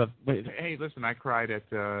not about. Hey, listen, I cried at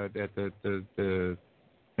the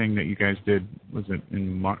thing that you guys did. Was it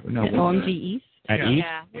in March? No. At OMG East? At Yeah. East?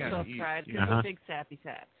 Yeah, we both East, cried. yeah. We're big sappy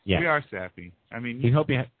saps. Yeah. We are sappy. I mean, We hope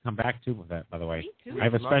you come back too with that, by the way. Me too. I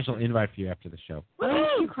have a Love special it. invite for you after the show. What did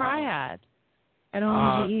you cry at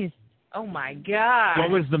OMG East? Oh, my God. What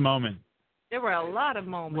was the moment? There were a lot of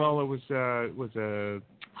moments. well, it was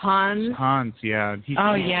Hans. Hans. Yeah.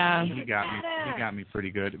 Yeah. He got me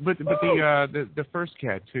pretty good. But the first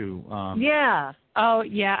cat too. Yeah. Oh,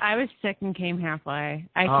 yeah, I was sick and came halfway.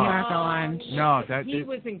 I came after lunch. No, He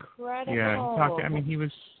was incredible.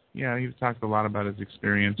 Yeah, he was talked a lot about his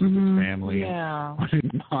experience with his family. Yeah. And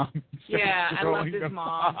his mom. Yeah, I love Throwing his him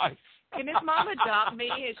mom. off. Can his mom adopt me?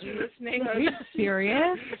 Is she listening? Are you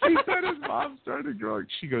serious? He said his mom started growing.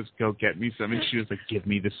 She goes, "Go get me some," and she was like, "Give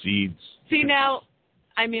me the seeds." See, now,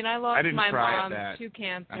 I mean, I I lost didn't my cry at mom that. to I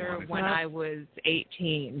cancer wanted when to. I was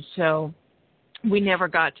 18, so we never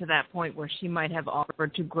got to that point where she might have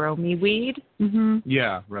offered to grow me weed. Mm-hmm.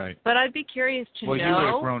 Yeah, right. But I'd be curious to Well, know. you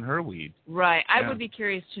would have grown her weed. Right. I Yeah. would be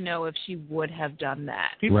curious to know if she would have done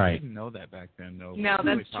that. People Right. didn't know that back then, though. No,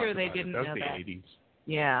 They that's talked true. They about it. didn't That know was that. the 80s.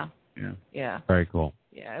 Yeah. Yeah. Yeah. Very cool.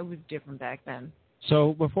 Yeah, it was different back then.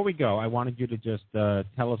 So before we go, I wanted you to just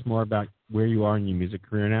tell us more about where you are in your music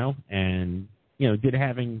career now, and did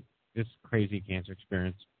having this crazy cancer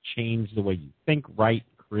experience change the way you think, write,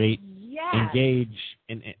 create, engage,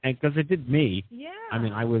 and because it did me. Yeah.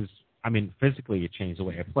 I mean, physically it changed the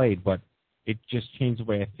way I played, but it just changed the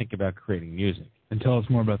way I think about creating music. And tell us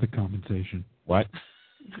more about the compensation. What?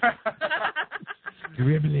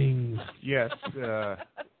 Dribblings. Yes.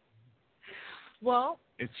 Well,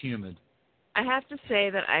 It's humid. I have to say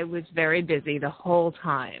that I was very busy the whole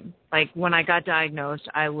time. Like, when I got diagnosed,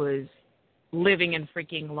 I was living in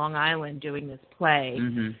freaking Long Island doing this play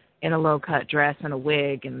Mm-hmm. in a low-cut dress and a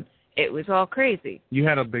wig, and it was all crazy. You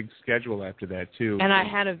had a big schedule after that too. And I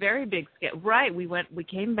had a very big schedule. Right, we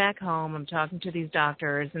came back home. I'm talking to these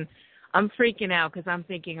doctors, and I'm freaking out because I'm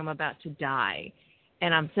thinking I'm about to die.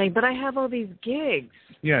 And I'm saying, but I have all these gigs.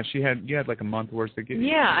 Yeah, you had like a month worth of gigs.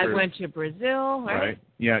 Yeah, I went to Brazil. Right?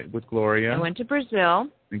 Yeah, with Gloria. I went to Brazil.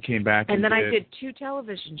 And came back. And then I did 2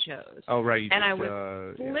 television shows. Oh, right. And I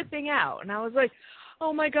was flipping out. And I was like,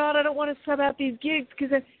 oh, my God, I don't want to sub out these gigs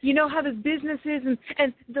because you know how this business is,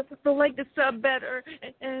 and they'll like the sub better.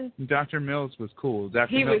 And Dr. Mills was cool.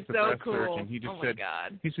 He Mills, was so cool. Surgeon, he just oh, my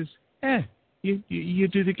God. He says, you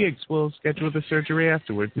do the gigs. We'll schedule the surgery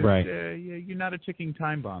afterwards. Right. You're not a ticking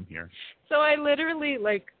time bomb here. So I literally,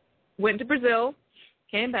 went to Brazil,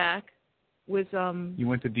 came back, was... You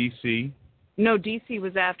went to D.C.? No, D.C.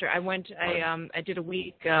 was after. I did a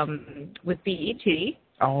week with BET.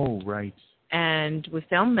 Oh, right. And we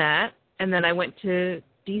filmed that. And then I went to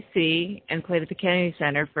D.C. and played at the Kennedy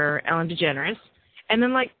Center for Ellen DeGeneres. And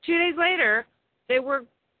then, 2 days later, they were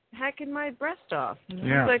hacking my breast off.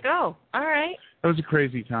 And I was like, oh, all right. That was a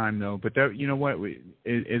crazy time, though. But that, you know what?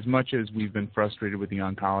 As much as we've been frustrated with the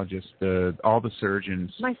oncologists, all the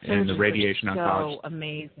surgeons and the radiation oncologists, so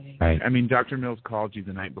amazing. Right. I mean, Dr. Mills called you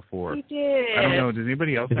the night before. He did. I don't know. Does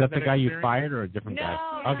anybody else? Is have that the guy experience? you fired or a different guy?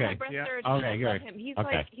 Okay. My breast surgeon, Okay, I love good. him. He's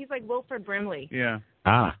Okay. he's like Wilford Brimley. Yeah.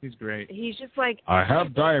 Ah. He's great. He's just like... I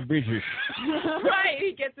have diabetes. Right.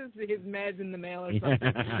 He gets his meds in the mail or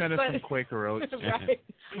something. Send us some Quaker Oats. Right.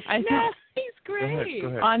 He's great. Go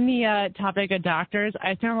ahead. On the topic of doctors,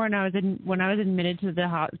 I remember when I was admitted to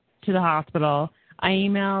the hospital, I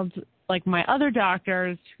emailed my other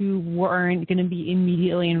doctors who weren't going to be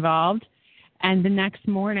immediately involved, and the next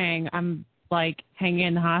morning I'm hanging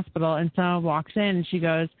in the hospital, and someone walks in and she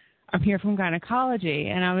goes, "I'm here from gynecology,"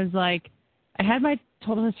 and I was like, I had my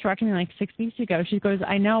total hysterectomy 6 weeks ago. She goes,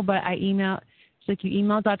 I know, but she's like, you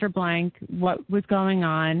emailed Dr. Blank what was going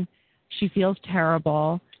on. She feels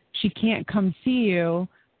terrible. She can't come see you,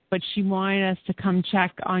 but she wanted us to come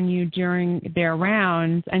check on you during their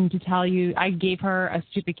rounds and to tell you, I gave her a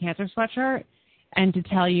Stupid Cancer sweatshirt and to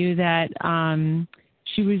tell you that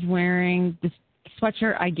she was wearing this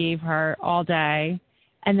sweatshirt I gave her all day.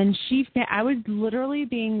 And then I was literally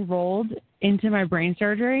being rolled into my brain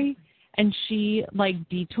surgery, and she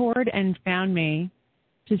detoured and found me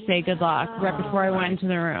to say good luck right before I went into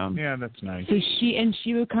the room. Yeah, that's nice. So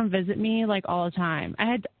she would come visit me all the time. I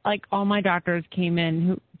had all my doctors came in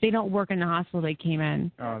who they don't work in the hospital. They came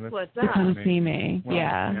in to come see me. Well,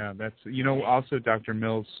 yeah, that's also Dr.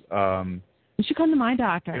 Mills. You should come to my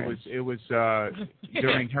doctor. It was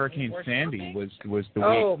during Hurricane Sandy was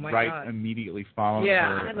the week God. Immediately following her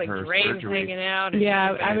her I had drains surgery. hanging out.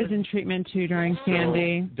 Yeah, I was in treatment too during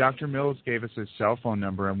Sandy. Dr. Mills gave us his cell phone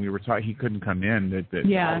number, and we were he couldn't come in.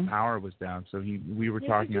 The power was down, so we were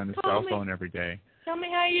talking on the cell phone every day. Tell me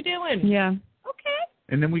how you doing. Yeah. Okay.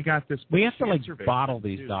 And then we got this. We have to bottle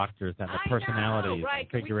these doctors and the personalities right.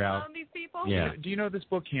 and figure out. These people? Yeah. Do you know this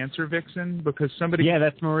book, Cancer Vixen? Because somebody. Yeah,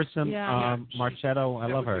 that's Marissa Marchetto. I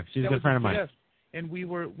love her. She's a good friend of mine. Yes. And we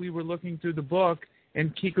were looking through the book,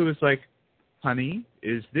 and Kiko was like, "Honey,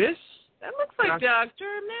 is this?" That looks like Dr.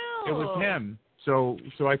 Mills. It was him. So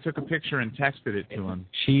I took a picture and texted it to him.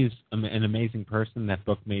 She's an amazing person. That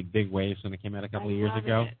book made big waves when it came out a couple of years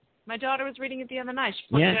ago. My daughter was reading it the other night. She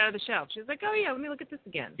pulled it out of the shelf. She was like, oh, yeah, let me look at this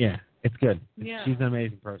again. Yeah, it's good. Yeah. She's an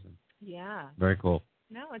amazing person. Yeah. Very cool.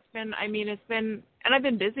 No, it's been, and I've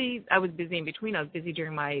been busy. I was busy in between. I was busy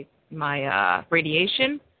during my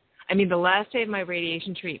radiation. The last day of my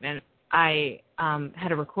radiation treatment, I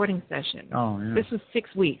had a recording session. Oh, yeah. This was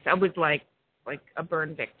 6 weeks. I was like a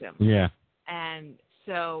burn victim. Yeah. And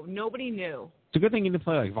so nobody knew. It's a good thing you didn't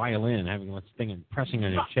play violin, having this thing and pressing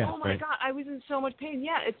on your chest. Oh my God, I was in so much pain.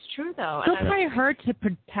 Yeah, it's true though. Still probably hurt to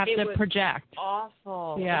have to project.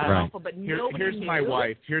 Awful. Yeah. Right. Awful. But nobody Here's knew. my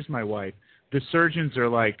wife. The surgeons are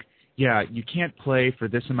like, yeah, you can't play for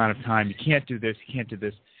this amount of time. You can't do this. You can't do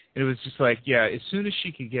this. And it was just like, yeah, as soon as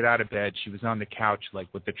she could get out of bed, she was on the couch,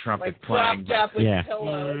 with the trumpet playing. Propped up with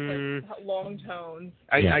pillows, long tones.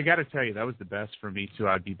 I got to tell you, that was the best for me, too.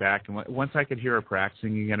 I'd be back. And once I could hear her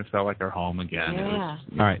practicing again, it felt like her home again. Yeah.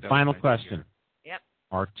 All right, final question. Yep.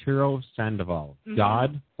 Arturo Sandoval,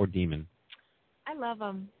 God or demon? I love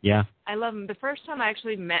him. Yeah? I love him. The first time I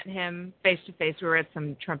actually met him face-to-face, we were at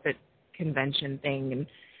some trumpet convention thing,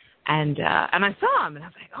 and I saw him, and I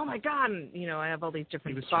was like, oh, my God. And, I have all these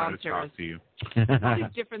different sponsors. He was trying to talk to you. All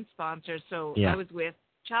these different sponsors. So I was with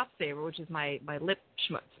Chop Saver, which is my lip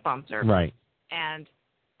sponsor. Right. And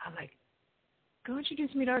I'm like, go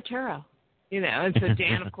introduce me to Arturo. And so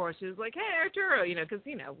Dan, of course, is like, hey, Arturo, because,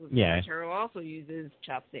 Arturo also uses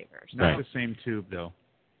Chop Saver. Not the same tube, though.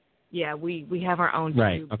 Yeah, we have our own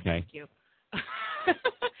Right, tube. okay. Thank you.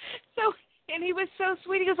 So, and he was so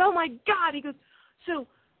sweet. He goes, "Oh my God!" He goes, "So,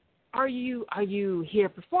 are you here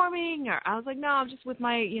performing?" Or I was like, "No, I'm just with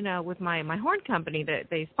my my horn company that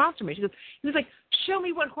they sponsor me." He was like, "Show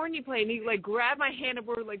me what horn you play," and he like grabbed my hand and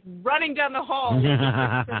we're like running down the hall.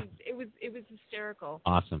 It was hysterical.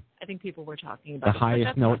 Awesome. I think people were talking about the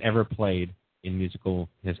highest note ever played in musical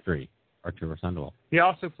history, Arturo Sandoval. He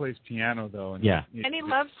also plays piano, though. And Yeah. And he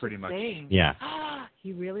loves pretty to much. sing. Yeah.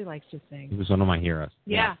 He really likes to sing. He was one of my heroes.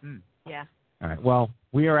 Yeah. Yeah. All right. Well,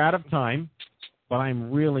 we are out of time, but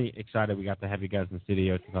I'm really excited we got to have you guys in the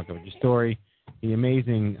studio to talk about your story. The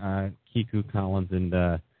amazing Kiku Collins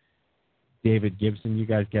and David Gibson. You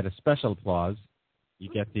guys get a special applause. You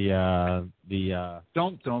get the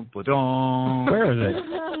Don't. Where is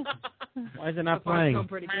it? Why is it not playing?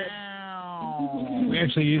 Pretty good. We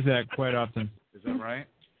actually use that quite often. Is that right?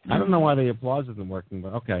 I don't know why the applause isn't working,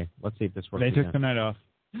 but okay. Let's see if this works. They took again. the night off.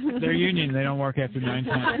 They're union. They don't work after 9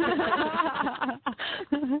 times.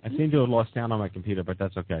 I seem to have lost sound on my computer, but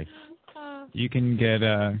that's okay. You can get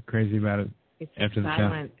crazy about it after the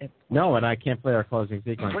show. No, and I can't play our closing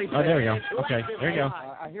sequence. Oh, there we go. Okay, there we go.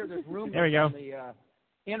 I hear there's room There we go. on the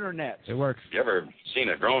internet. It works. You ever seen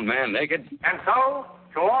a grown man naked? And so,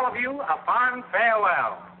 to all of you, a fond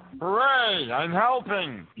farewell. Hooray, I'm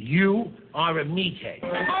helping. You are a meathead.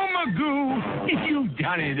 Oh, Magoo, you've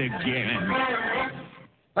done it again.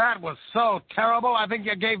 That was so terrible, I think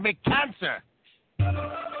you gave me cancer.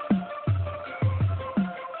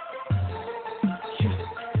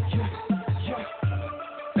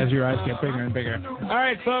 As your eyes get bigger and bigger. All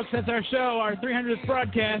right, folks, that's our show, our 300th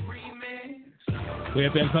broadcast. We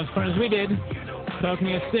have been as much fun as we did. Talking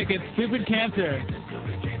a stick at Stupid Cancer.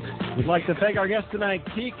 We'd like to thank our guests tonight,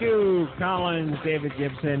 Kiku Collins, David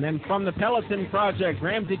Gibson, and from the Peloton Project,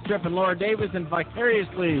 Ramsey Tripp and Laura Davis, and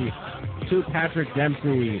vicariously to Patrick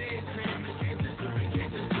Dempsey.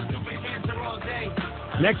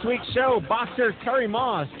 Next week's show, boxer Terry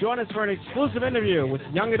Moss. Join us for an exclusive interview with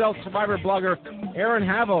young adult survivor blogger Aaron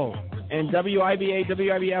Havel and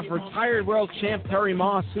WIBA-WIBF retired world champ Terry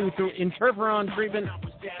Moss, who through interferon treatment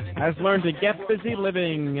has learned to get busy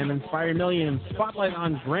living and inspire millions. Spotlight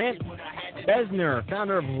on Grant Besner,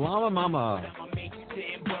 founder of Llama Mama.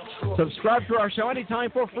 Subscribe to our show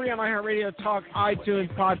anytime for free on iHeartRadio Talk,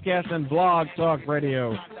 iTunes, Podcast, and Blog Talk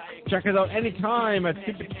Radio. Check us out anytime at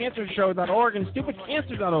stupidcancershow.org and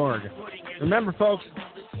stupidcancer.org. Remember, folks,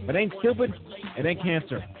 if it ain't stupid, it ain't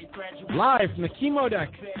cancer. Live from the chemo deck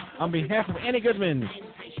on behalf of Annie Goodman.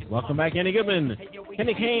 Welcome back, Annie Goodman,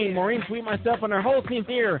 Kenny Kane, Maureen Sweet, myself, and our whole team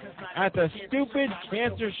here at the Stupid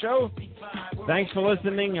Cancer Show. Thanks for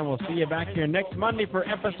listening, and we'll see you back here next Monday for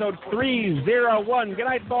episode 301. Good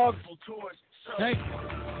night, folks. Thanks.